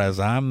Freeman, whereas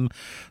I'm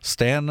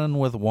standing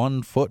with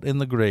one foot in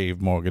the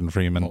grave, Morgan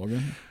Freeman.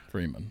 Morgan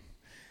Freeman.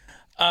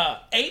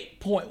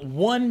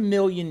 8.1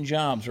 million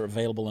jobs are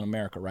available in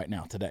America right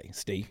now today,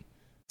 Steve,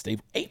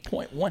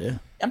 8.1. Yeah.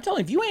 I'm telling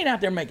you, if you ain't out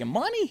there making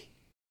money,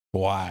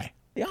 why?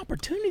 The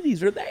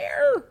opportunities are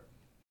there.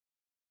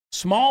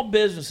 Small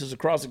businesses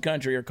across the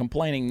country are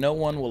complaining no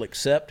one will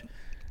accept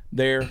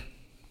their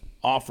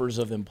offers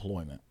of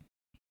employment.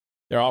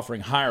 They're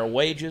offering higher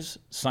wages,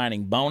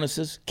 signing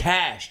bonuses,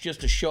 cash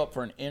just to show up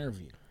for an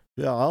interview.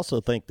 Yeah, I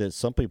also think that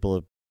some people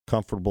are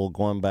comfortable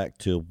going back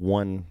to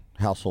one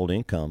household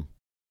income,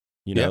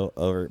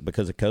 or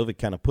because of COVID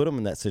kind of put them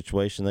in that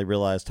situation. They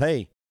realized,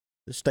 hey,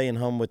 staying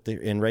home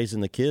and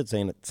raising the kids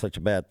ain't such a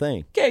bad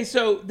thing. Okay,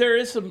 so there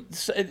is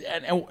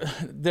and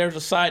there's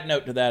a side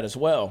note to that as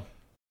well.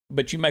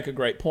 But you make a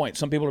great point.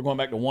 Some people are going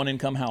back to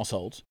one-income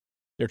households.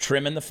 They're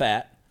trimming the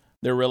fat.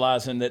 They're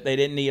realizing that they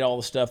didn't need all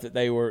the stuff that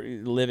they were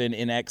living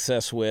in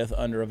excess with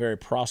under a very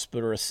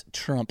prosperous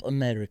Trump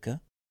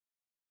America.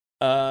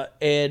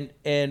 And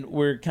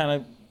we're kind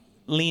of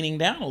leaning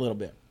down a little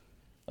bit,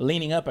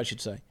 leaning up, I should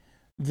say.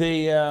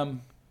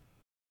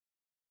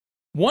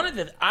 One of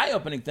the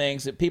eye-opening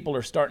things that people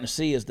are starting to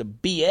see is the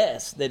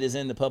BS that is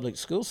in the public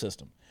school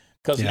system.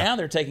 Because now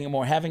they're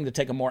having to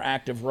take a more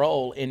active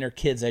role in their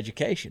kids'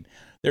 education.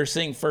 They're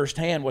seeing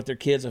firsthand what their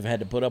kids have had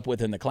to put up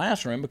with in the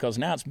classroom because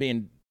now it's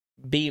being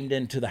beamed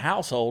into the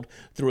household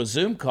through a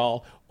Zoom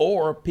call,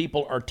 or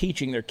people are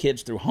teaching their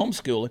kids through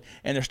homeschooling,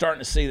 and they're starting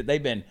to see that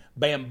they've been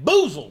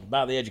bamboozled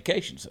by the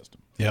education system.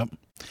 Yep.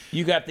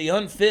 You got the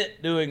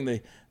unfit doing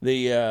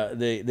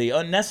the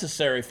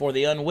unnecessary for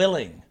the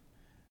unwilling.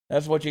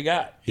 That's what you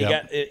got. You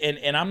got,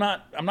 and I'm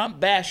not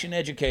bashing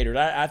educators.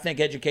 I think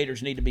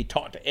educators need to be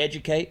taught to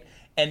educate,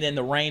 and then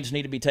the reins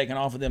need to be taken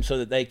off of them so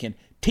that they can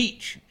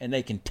teach and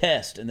they can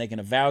test and they can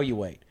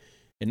evaluate,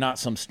 and not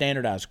some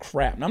standardized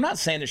crap. And I'm not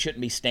saying there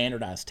shouldn't be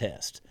standardized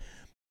tests.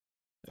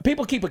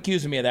 People keep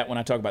accusing me of that when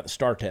I talk about the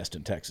STAR test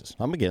in Texas.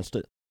 I'm against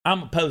it.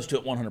 I'm opposed to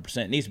it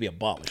 100%. It needs to be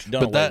abolished.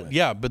 But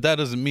that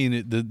doesn't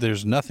mean that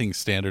there's nothing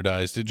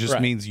standardized. It just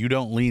means you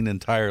don't lean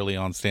entirely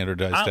on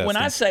standardized testing. When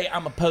I say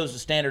I'm opposed to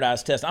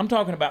standardized tests, I'm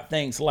talking about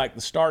things like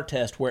the STAR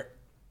test, where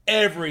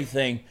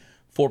everything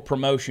for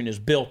promotion is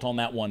built on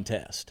that one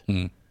test.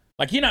 Mm.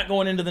 Like, you're not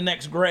going into the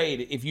next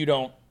grade if you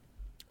don't.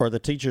 Or the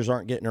teachers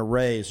aren't getting a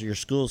raise. Or your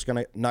school's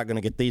not going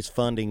to get these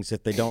fundings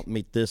if they don't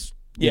meet this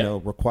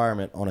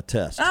requirement on a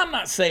test. I'm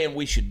not saying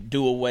we should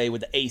do away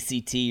with the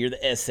ACT or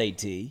the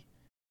SAT.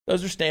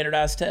 Those are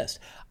standardized tests.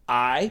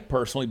 I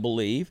personally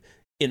believe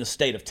in the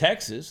state of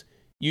Texas,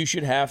 you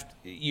should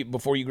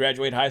before you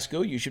graduate high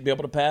school, you should be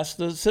able to pass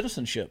the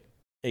citizenship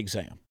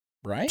exam,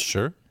 right?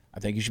 Sure. I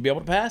think you should be able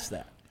to pass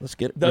that. Let's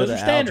get those are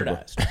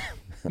standardized.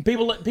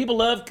 People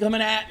love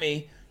coming at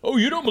me. Oh,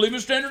 you don't believe in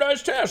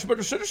standardized tests, but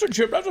the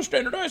citizenship, that's a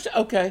standardized test.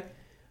 Okay,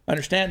 I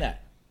understand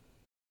that.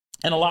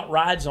 And a lot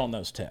rides on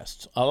those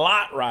tests.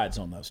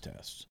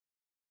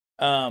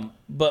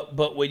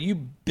 But when you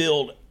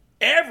build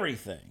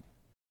everything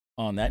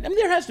on that,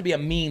 there has to be a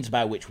means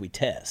by which we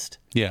test.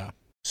 Yeah.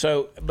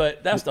 So,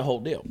 but that's the whole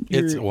deal.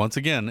 Once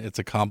again, it's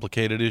a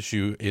complicated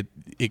issue.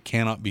 It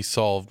cannot be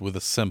solved with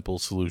a simple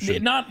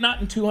solution. Not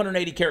in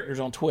 280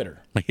 characters on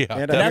Twitter. Yeah,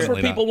 and that's where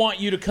people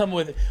want you to come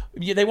with.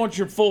 They want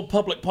your full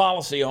public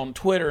policy on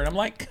Twitter, and I'm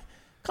like,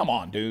 Come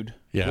on, dude.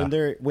 Yeah.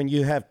 When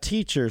you have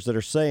teachers that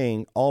are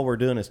saying all we're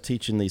doing is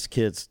teaching these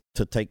kids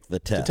to take the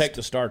test. To take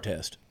the STAR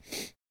test.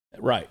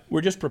 Right.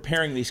 We're just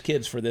preparing these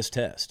kids for this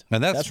test.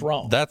 And that's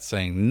wrong. That's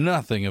saying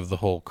nothing of the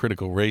whole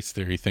critical race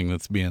theory thing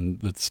that's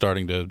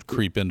starting to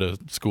creep into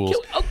schools.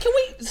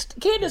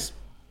 Candace,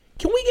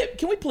 can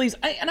we please,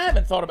 and I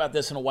haven't thought about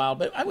this in a while,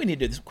 but we need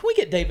to do this. Can we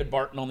get David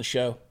Barton on the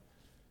show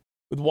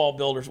with Wall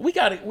Builders? We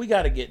got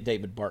to get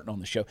David Barton on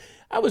the show.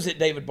 I was at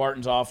David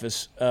Barton's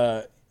office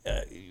a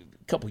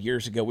couple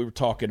years ago. We were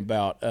talking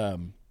about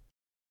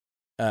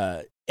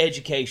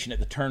education at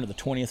the turn of the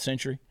 20th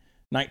century.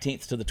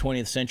 19th to the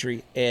 20th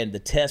century, and the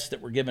tests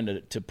that were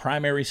given to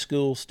primary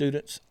school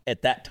students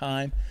at that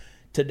time.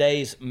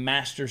 Today's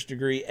master's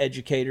degree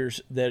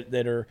educators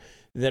that are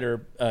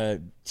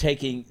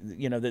taking,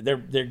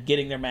 they're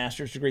getting their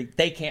master's degree,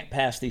 they can't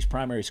pass these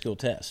primary school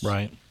tests,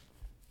 right?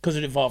 Because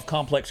it involved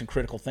complex and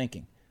critical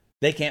thinking.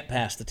 They can't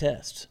pass the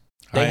tests.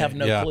 They have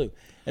no clue.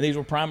 And these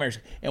were primaries,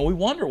 and we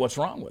wonder what's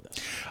wrong with us.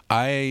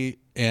 I'm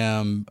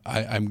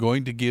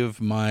going to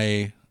give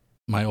my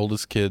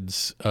oldest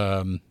kid's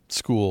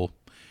school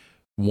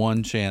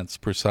one chance,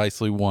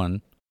 precisely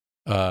one,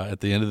 at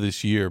the end of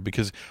this year,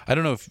 because I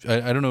don't know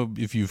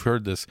if you've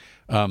heard this.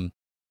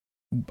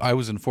 I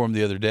was informed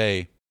the other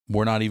day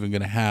we're not even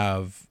going to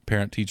have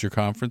parent-teacher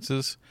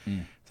conferences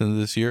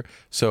this year,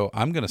 so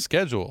I'm going to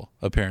schedule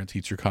a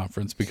parent-teacher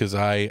conference because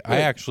I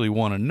actually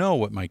want to know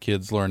what my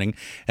kid's learning,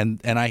 and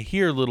I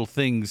hear little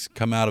things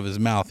come out of his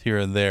mouth here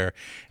and there,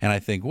 and I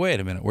think, wait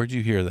a minute, where'd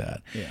you hear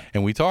that? Yeah.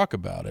 And we talk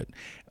about it,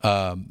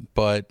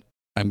 but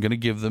I'm going to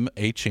give them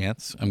a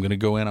chance. I'm going to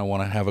go in. I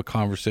want to have a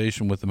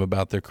conversation with them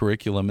about their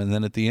curriculum. And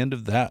then at the end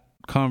of that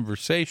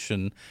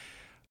conversation,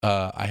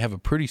 I have a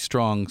pretty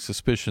strong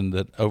suspicion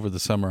that over the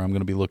summer I'm going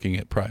to be looking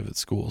at private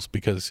schools,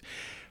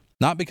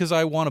 not because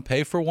I want to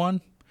pay for one,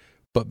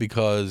 but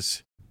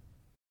because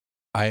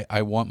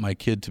I want my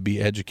kid to be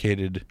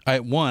educated.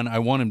 I want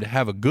him to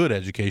have a good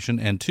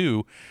education. And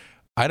two,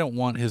 I don't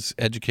want his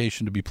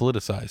education to be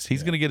politicized.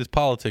 He's going to get his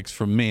politics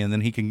from me, and then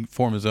he can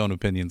form his own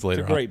opinions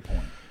later on. That's a great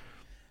point.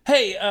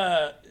 Hey,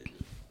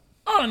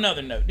 on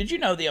another note, did you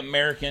know the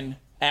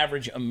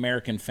average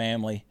American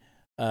family,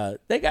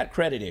 they got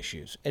credit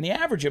issues? And the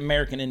average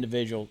American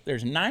individual,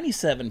 there's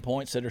 97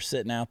 points that are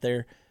sitting out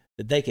there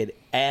that they could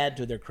add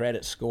to their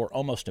credit score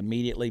almost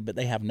immediately, but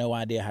they have no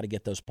idea how to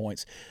get those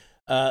points.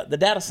 The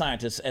data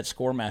scientists at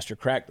ScoreMaster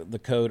cracked the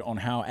code on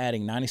how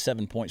adding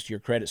 97 points to your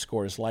credit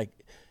score is like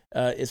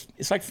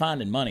it's like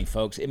finding money,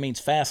 folks. It means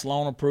fast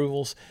loan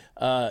approvals,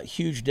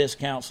 huge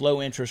discounts,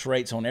 low interest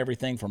rates on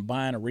everything from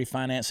buying or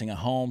refinancing a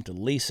home to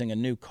leasing a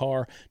new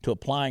car to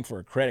applying for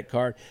a credit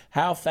card.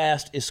 How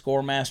fast is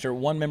ScoreMaster?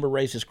 One member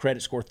raised his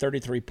credit score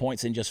 33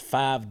 points in just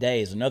 5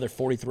 days, another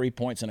 43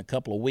 points in a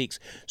couple of weeks.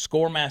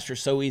 ScoreMaster is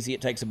so easy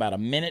it takes about a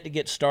minute to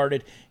get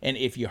started, and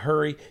if you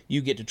hurry, you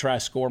get to try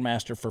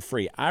ScoreMaster for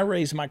free. I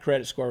raised my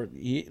credit score.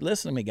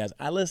 Listen to me, guys.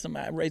 I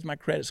raised my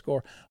credit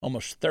score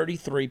almost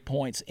 33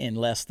 points in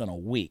less than a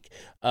week.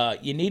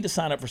 You need to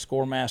sign up for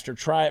ScoreMaster.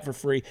 Try it for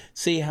free.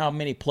 See how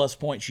many plus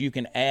points you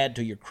can add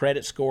to your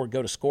credit score.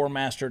 Go to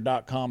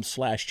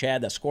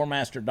scoremaster.com/Chad. That's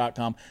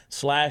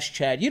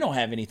scoremaster.com/Chad. You don't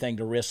have anything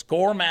to risk.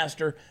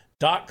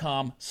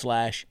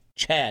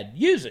 Scoremaster.com/Chad.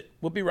 Use it.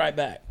 We'll be right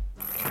back.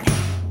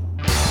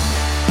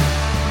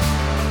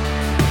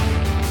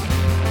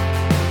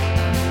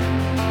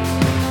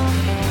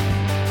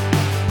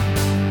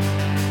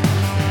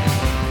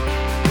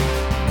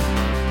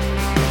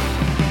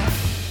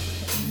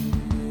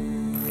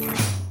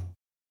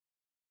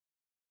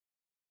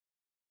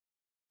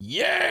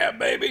 Yeah,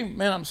 baby.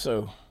 Man, I'm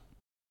so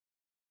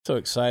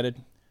excited.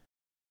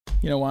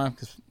 You know why?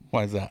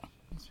 Why is that?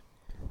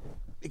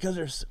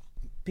 Because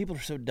people are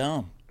so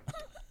dumb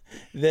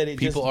that it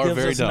people just gives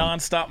very us dumb.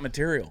 Nonstop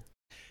material.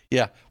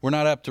 Yeah, we're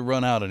not apt to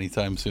run out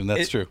anytime soon.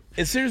 That's true.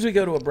 As soon as we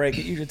go to a break,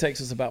 it usually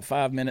takes us about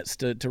 5 minutes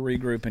to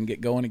regroup and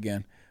get going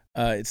again.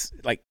 It's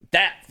like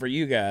that for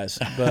you guys,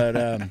 but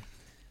it's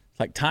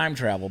like time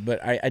travel.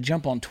 But I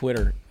jump on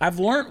Twitter. I've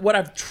learned what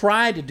I've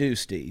tried to do,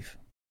 Steve.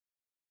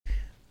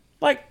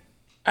 Like,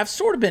 I've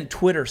sort of been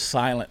Twitter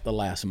silent the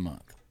last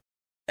month.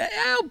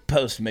 I'll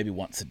post maybe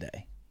once a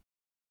day.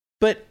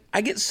 But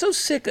I get so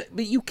sick of,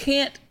 but you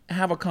can't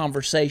have a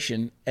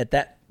conversation at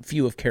that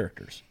few of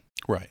characters.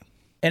 Right.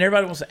 And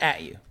everybody wants to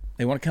at you.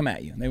 They want to come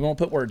at you. They want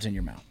to put words in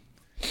your mouth.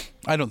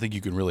 I don't think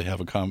you can really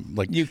have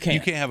you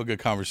can't have a good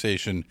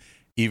conversation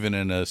even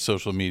in a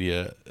social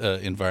media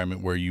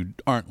environment where you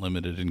aren't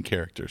limited in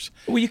characters.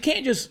 Well, you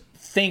can't just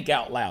think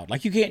out loud.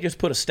 Like, you can't just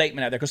put a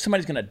statement out there because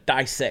somebody's going to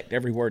dissect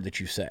every word that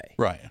you say.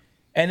 Right.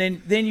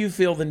 And then you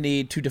feel the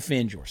need to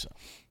defend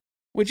yourself,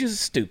 which is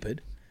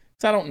stupid.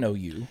 Because I don't know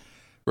you.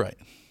 Right.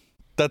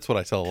 That's what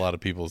I tell a lot of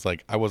people. It's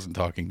like, I wasn't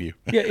talking to you.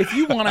 Yeah, if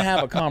you want to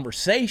have a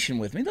conversation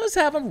with me, let's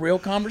have a real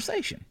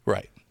conversation.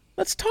 Right.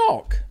 Let's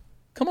talk.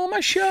 Come on my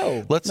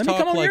show. Let's Let talk me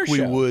come on like your we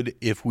show. would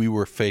if we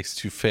were face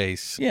to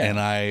face. And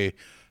I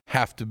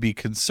have to be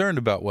concerned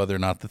about whether or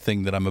not the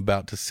thing that I'm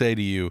about to say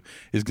to you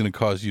is going to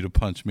cause you to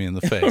punch me in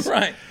the face.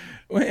 Right.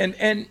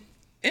 And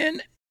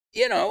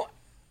you know,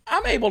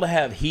 I'm able to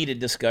have heated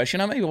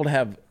discussion. I'm able to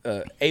have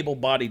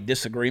able-bodied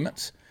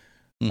disagreements.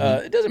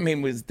 It doesn't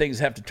mean things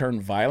have to turn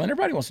violent.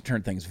 Everybody wants to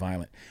turn things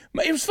violent.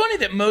 It was funny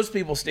that most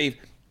people, Steve,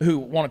 who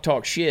want to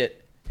talk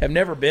shit have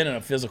never been in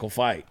a physical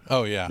fight.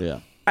 Oh, yeah. Yeah.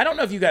 I don't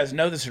know if you guys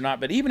know this or not,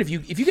 but even if you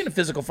get in a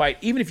physical fight,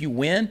 even if you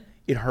win,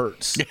 it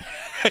hurts.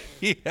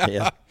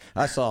 Yeah.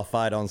 I saw a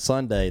fight on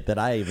Sunday that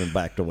I even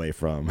backed away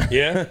from.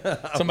 Yeah?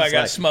 Somebody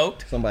got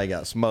smoked? Somebody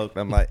got smoked.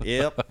 I'm like,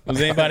 yep.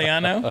 Was anybody I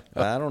know?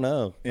 I don't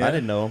know. Yeah. I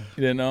didn't know him.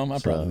 You didn't know him? I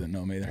probably didn't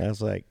know him either. I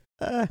was like,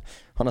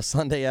 on a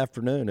Sunday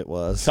afternoon it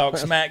was. Talk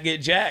smack,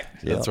 get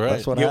jacked. Yep, That's right.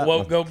 That's what Get happened.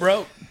 woke, go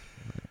broke.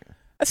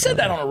 I said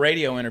that on a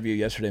radio interview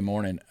yesterday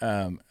morning.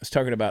 I was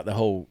talking about the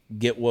whole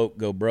get woke,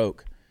 go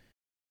broke.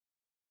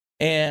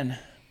 And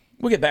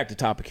we'll get back to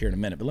topic here in a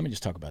minute, but let me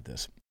just talk about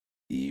this.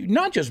 You're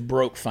not just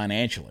broke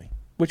financially,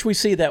 which we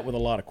see that with a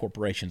lot of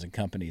corporations and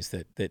companies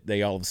that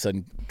they all of a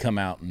sudden come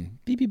out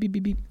and beep, beep, beep,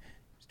 beep, beep,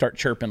 start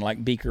chirping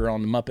like Beaker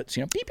on the Muppets,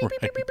 you know, beep, beep,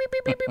 beep, beep, beep, beep,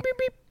 beep, beep, beep, beep,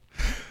 beep,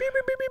 beep,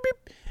 beep, beep,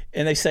 beep.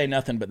 And they say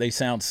nothing, but they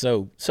sound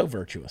so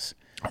virtuous.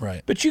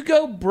 Right. But you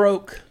go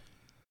broke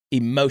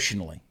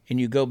emotionally, and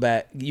you go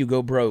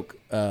broke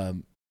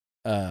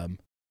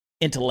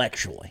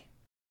intellectually.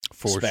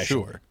 For especially.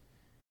 sure.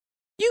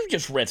 You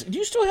just read. Do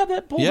you still have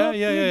that pulled Yeah, up?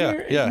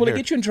 yeah. Will it Here.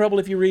 get you in trouble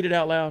if you read it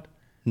out loud?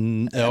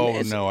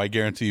 Oh, no, I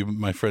guarantee you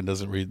my friend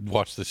doesn't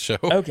watch this show.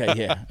 Okay,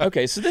 yeah.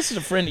 Okay, so this is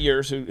a friend of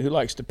yours who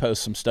likes to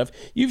post some stuff.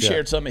 You've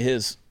shared some of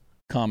his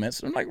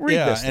comments. I'm like, read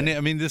this. And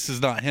I mean, this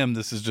is not him.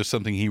 This is just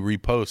something he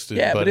reposted.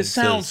 Yeah, but it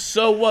sounds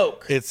so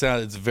woke. It's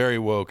very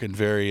woke and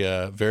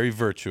very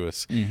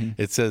virtuous.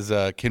 It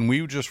says, can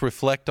we just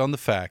reflect on the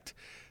fact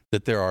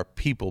that there are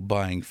people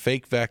buying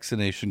fake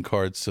vaccination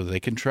cards so they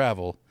can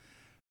travel,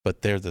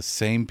 but they're the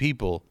same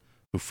people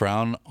who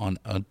frown on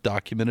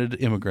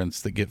undocumented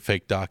immigrants that get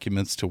fake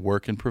documents to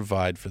work and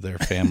provide for their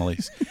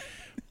families.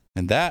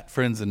 And that,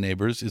 friends and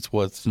neighbors, is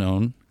what's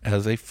known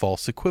as a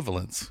false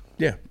equivalence.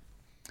 Yeah.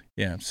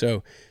 Yeah.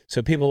 So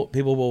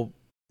people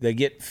they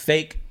get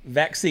fake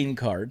vaccine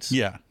cards.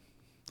 Yeah.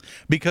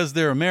 Because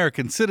they're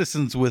American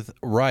citizens with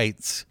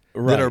rights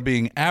Right. that are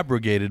being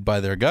abrogated by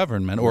their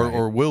government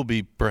or will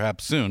be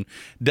perhaps soon.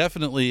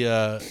 Definitely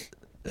if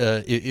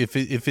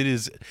it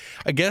is,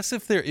 I guess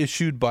if they're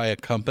issued by a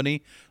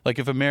company, like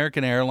if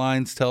American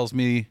Airlines tells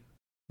me,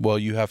 well,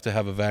 you have to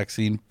have a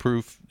vaccine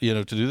proof,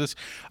 to do this,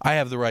 I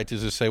have the right to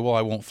just say, well,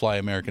 I won't fly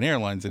American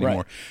Airlines anymore.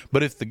 Right.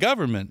 But if the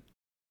government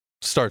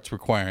starts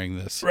requiring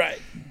this,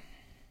 Right.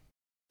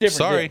 Different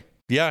sorry,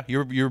 deal.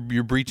 yeah,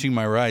 you're breaching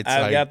my rights.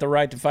 I've got the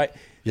right to fight.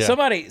 Yeah.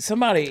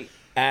 Somebody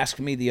asked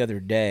me the other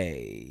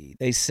day.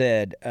 They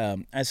said,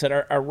 I said,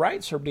 our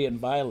rights are being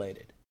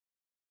violated.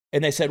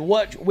 And they said,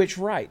 which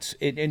rights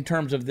in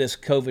terms of this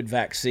COVID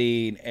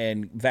vaccine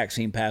and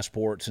vaccine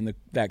passports and the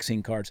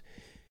vaccine cards?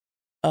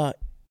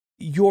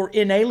 Your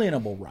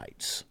inalienable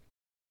rights,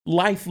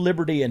 life,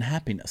 liberty, and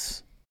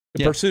happiness.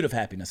 The pursuit of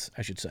happiness,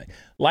 I should say.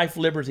 Life,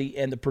 liberty,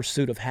 and the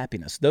pursuit of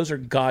happiness. Those are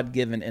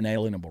God-given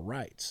inalienable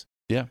rights.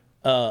 Yeah.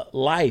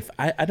 Life,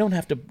 I don't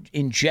have to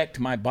inject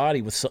my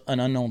body with an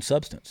unknown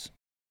substance.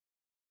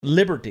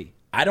 Liberty,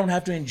 I don't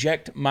have to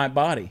inject my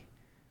body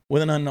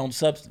with an unknown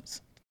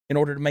substance in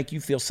order to make you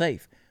feel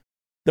safe.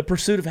 The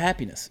pursuit of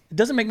happiness. It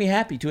doesn't make me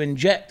happy to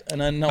inject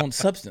an unknown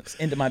substance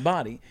into my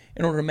body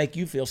in order to make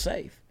you feel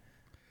safe.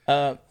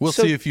 We'll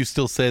see if you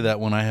still say that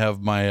when I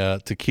have my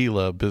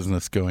tequila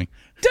business going.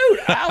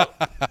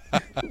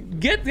 Dude,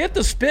 get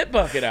the spit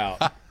bucket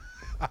out.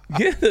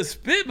 Get the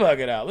spit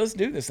bucket out. Let's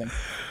do this thing.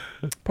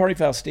 Party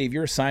Foul Steve,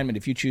 your assignment,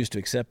 if you choose to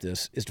accept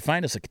this, is to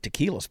find us a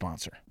tequila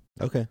sponsor.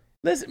 Okay.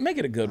 Let's make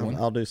it a good one.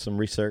 I'll do some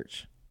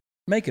research.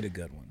 Make it a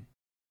good one.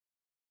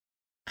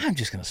 I'm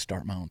just going to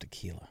start my own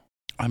tequila.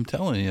 I'm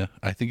telling you,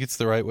 I think it's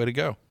the right way to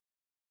go.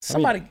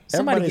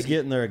 Everybody's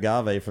getting their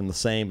agave from the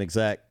same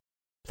exact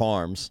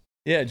farms.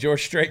 Yeah,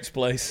 George Strait's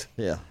place.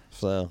 Yeah.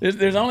 So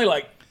there's only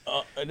like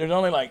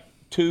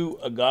 2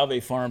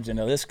 agave farms in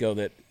Jalisco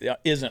that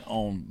isn't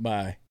owned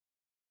by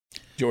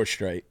George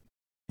Strait.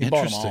 He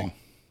bought them all.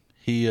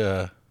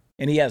 Interesting.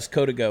 And he has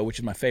Código, which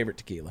is my favorite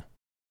tequila.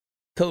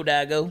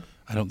 Código.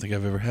 I don't think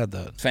I've ever had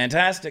that.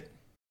 Fantastic.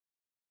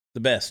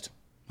 The best.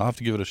 I'll have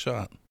to give it a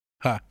shot.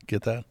 Ha,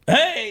 get that?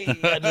 Hey,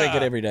 I drink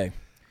it every day.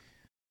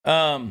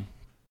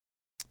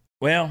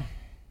 Well,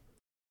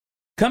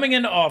 coming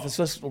into office,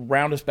 let's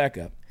round us back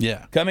up.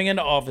 Yeah. Coming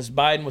into office,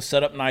 Biden was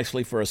set up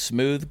nicely for a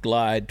smooth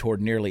glide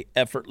toward nearly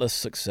effortless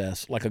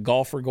success. Like a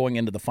golfer going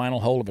into the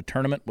final hole of a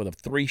tournament with a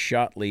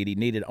 3-shot lead, he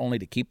needed only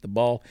to keep the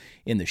ball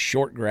in the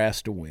short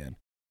grass to win.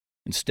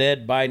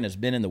 Instead, Biden has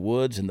been in the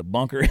woods, in the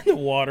bunker, in the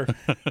water,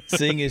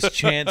 seeing his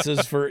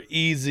chances for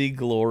easy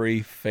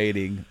glory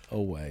fading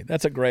away.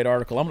 That's a great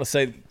article. I'm going to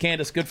say,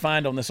 Candace, good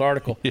find on this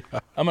article. Yeah.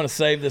 I'm going to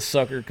save this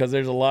sucker because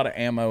there's a lot of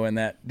ammo in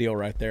that deal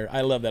right there.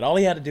 I love that. All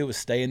he had to do was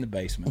stay in the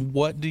basement.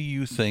 What do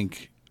you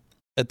think,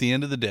 at the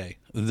end of the day,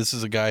 this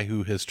is a guy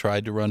who has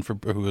run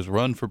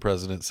for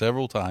president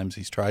several times.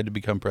 He's tried to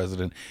become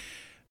president,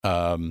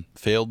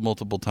 failed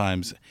multiple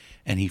times,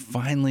 and he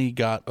finally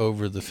got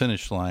over the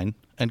finish line.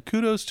 And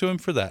kudos to him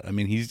for that. I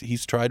mean,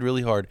 he's tried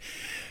really hard.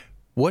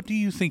 What do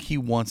you think he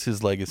wants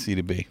his legacy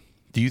to be?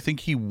 Do you think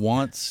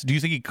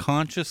he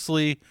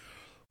consciously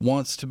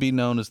wants to be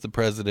known as the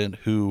president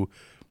who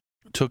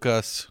took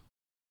us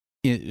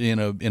in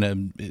a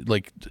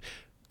like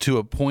to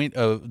a point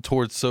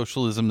towards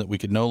socialism that we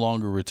could no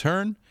longer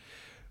return?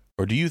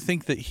 Or do you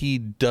think that he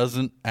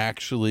doesn't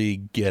actually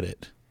get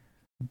it?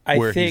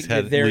 I think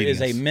that there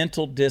is a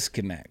mental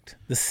disconnect.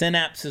 The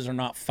synapses are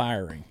not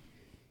firing.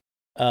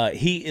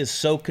 He is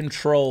so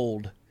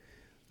controlled.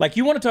 Like,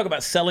 you want to talk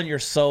about selling your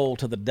soul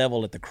to the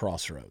devil at the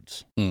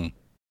crossroads.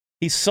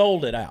 He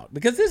sold it out,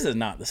 because this is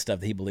not the stuff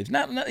that he believes.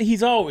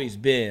 He's always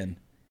been,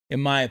 in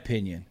my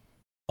opinion,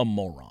 a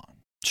moron.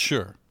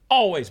 Sure.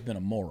 Always been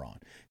a moron.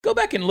 Go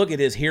back and look at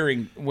his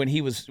hearing when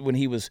he was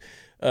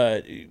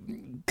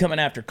coming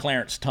after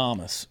Clarence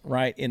Thomas,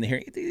 right, in the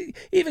hearing.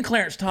 Even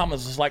Clarence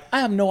Thomas was like, I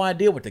have no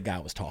idea what the guy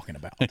was talking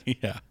about.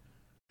 Yeah.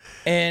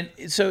 And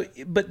so,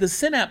 but the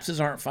synapses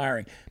aren't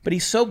firing. But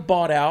he's so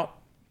bought out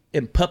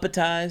and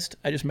puppetized.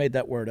 I just made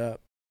that word up.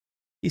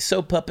 He's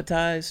so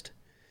puppetized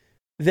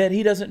that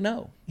he doesn't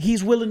know. He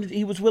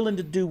was willing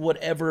to do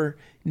whatever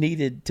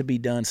needed to be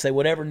done, say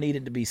whatever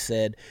needed to be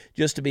said,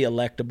 just to be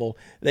electable.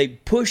 They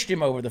pushed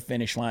him over the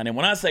finish line. And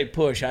when I say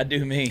push, I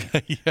do mean,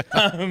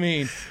 I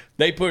mean,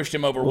 they pushed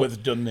him over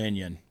with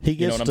dominion.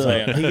 You know what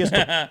I'm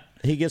saying?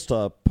 He gets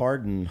to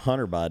pardon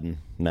Hunter Biden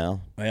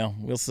now. Well,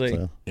 we'll see.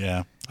 So,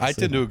 yeah. I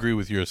tend to agree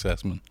with your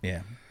assessment.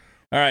 Yeah.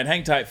 All right,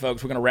 hang tight,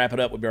 folks. We're going to wrap it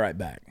up. We'll be right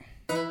back.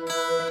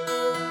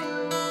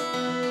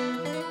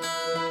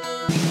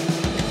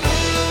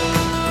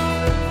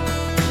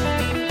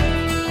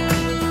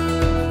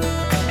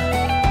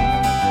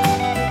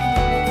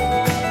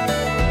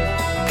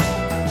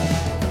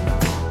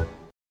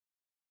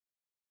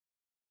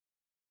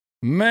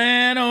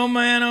 Man, oh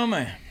man, oh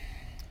man.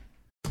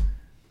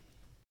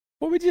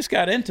 Well, we just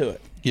got into it.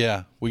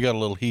 Yeah, we got a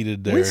little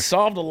heated there. We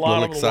solved a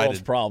lot of the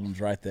world's problems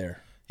right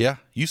there. Yeah,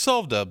 you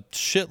solved a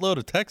shitload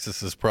of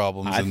Texas's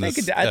problems. I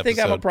think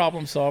I'm a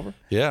problem solver.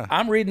 Yeah.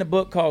 I'm reading a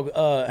book called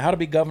How to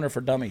Be Governor for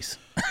Dummies.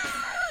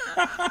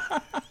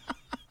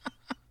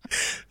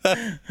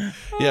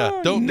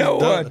 Yeah, don't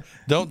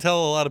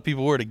tell a lot of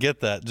people where to get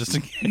that. Just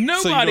in case,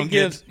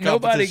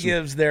 nobody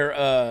gives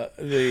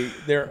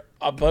their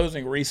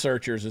opposing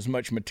researchers as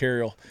much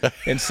material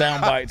in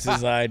sound bites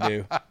as I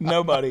do.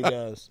 Nobody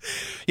does.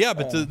 Yeah,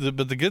 but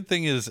the good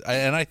thing is,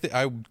 and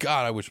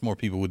I wish more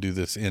people would do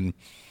this.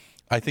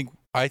 I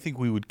think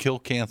we would kill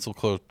cancel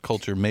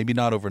culture, maybe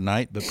not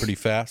overnight, but pretty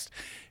fast,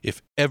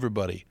 if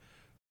everybody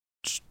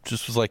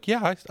just was like,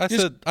 yeah, I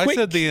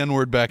said the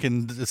N-word back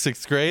in the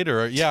 6th grade,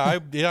 or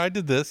I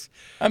did this.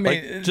 I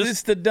mean,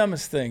 it's the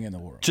dumbest thing in the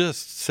world.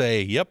 Just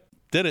say, yep,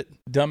 did it.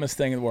 Dumbest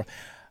thing in the world.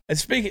 And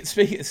speaking,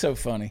 it's so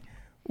funny.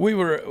 We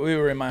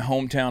were in my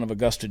hometown of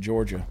Augusta,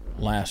 Georgia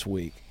last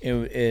week,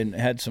 and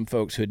had some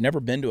folks who had never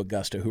been to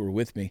Augusta who were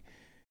with me.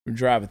 We were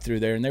driving through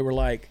there, and they were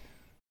like,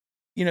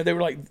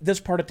 this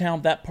part of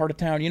town, that part of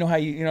town. You know how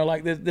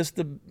like this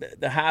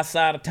the high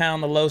side of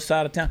town, the low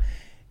side of town.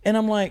 And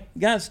I'm like,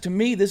 guys, to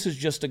me, this is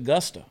just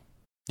Augusta.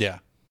 Yeah.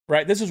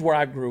 Right? This is where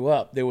I grew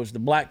up. There was the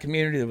black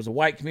community. There was a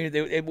white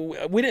community.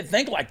 We didn't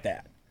think like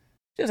that.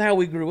 Just how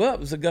we grew up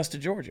was Augusta,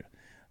 Georgia.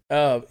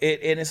 And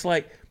it's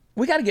like,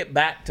 we got to get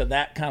back to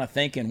that kind of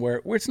thinking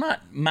where it's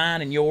not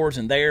mine and yours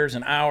and theirs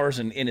and ours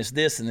and it's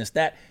this and it's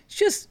that.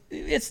 This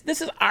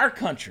is our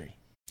country.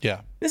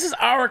 Yeah. This is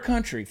our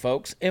country,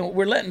 folks, and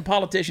we're letting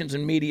politicians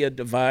and media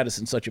divide us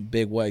in such a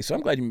big way. So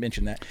I'm glad you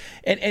mentioned that.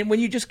 And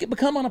when you just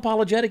become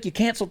unapologetic, you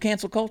cancel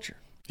culture.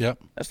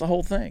 Yep. That's the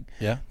whole thing.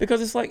 Yeah.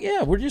 Because it's like,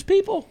 yeah, we're just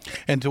people.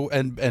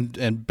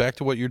 And back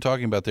to what you're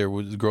talking about there,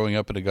 with growing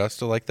up in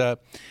Augusta like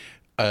that,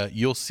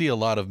 you'll see a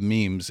lot of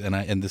memes,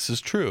 and this is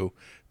true.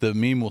 The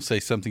meme will say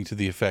something to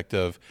the effect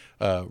of,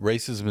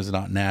 racism is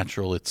not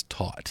natural, it's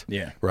taught.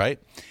 Yeah. Right?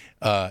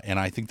 And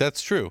I think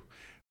that's true.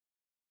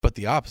 But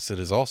the opposite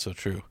is also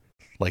true.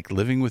 Like,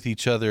 living with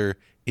each other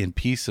in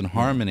peace and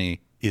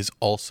harmony is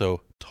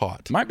also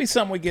taught. Might be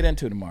something we get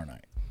into tomorrow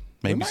night.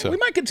 Maybe so. We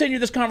might continue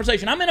this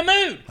conversation. I'm in a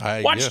mood.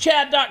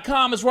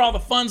 WatchChad.com is where all the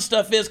fun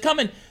stuff is. Come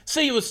and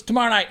see us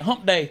tomorrow night,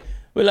 Hump Day.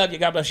 We love you.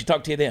 God bless you.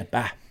 Talk to you then.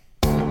 Bye.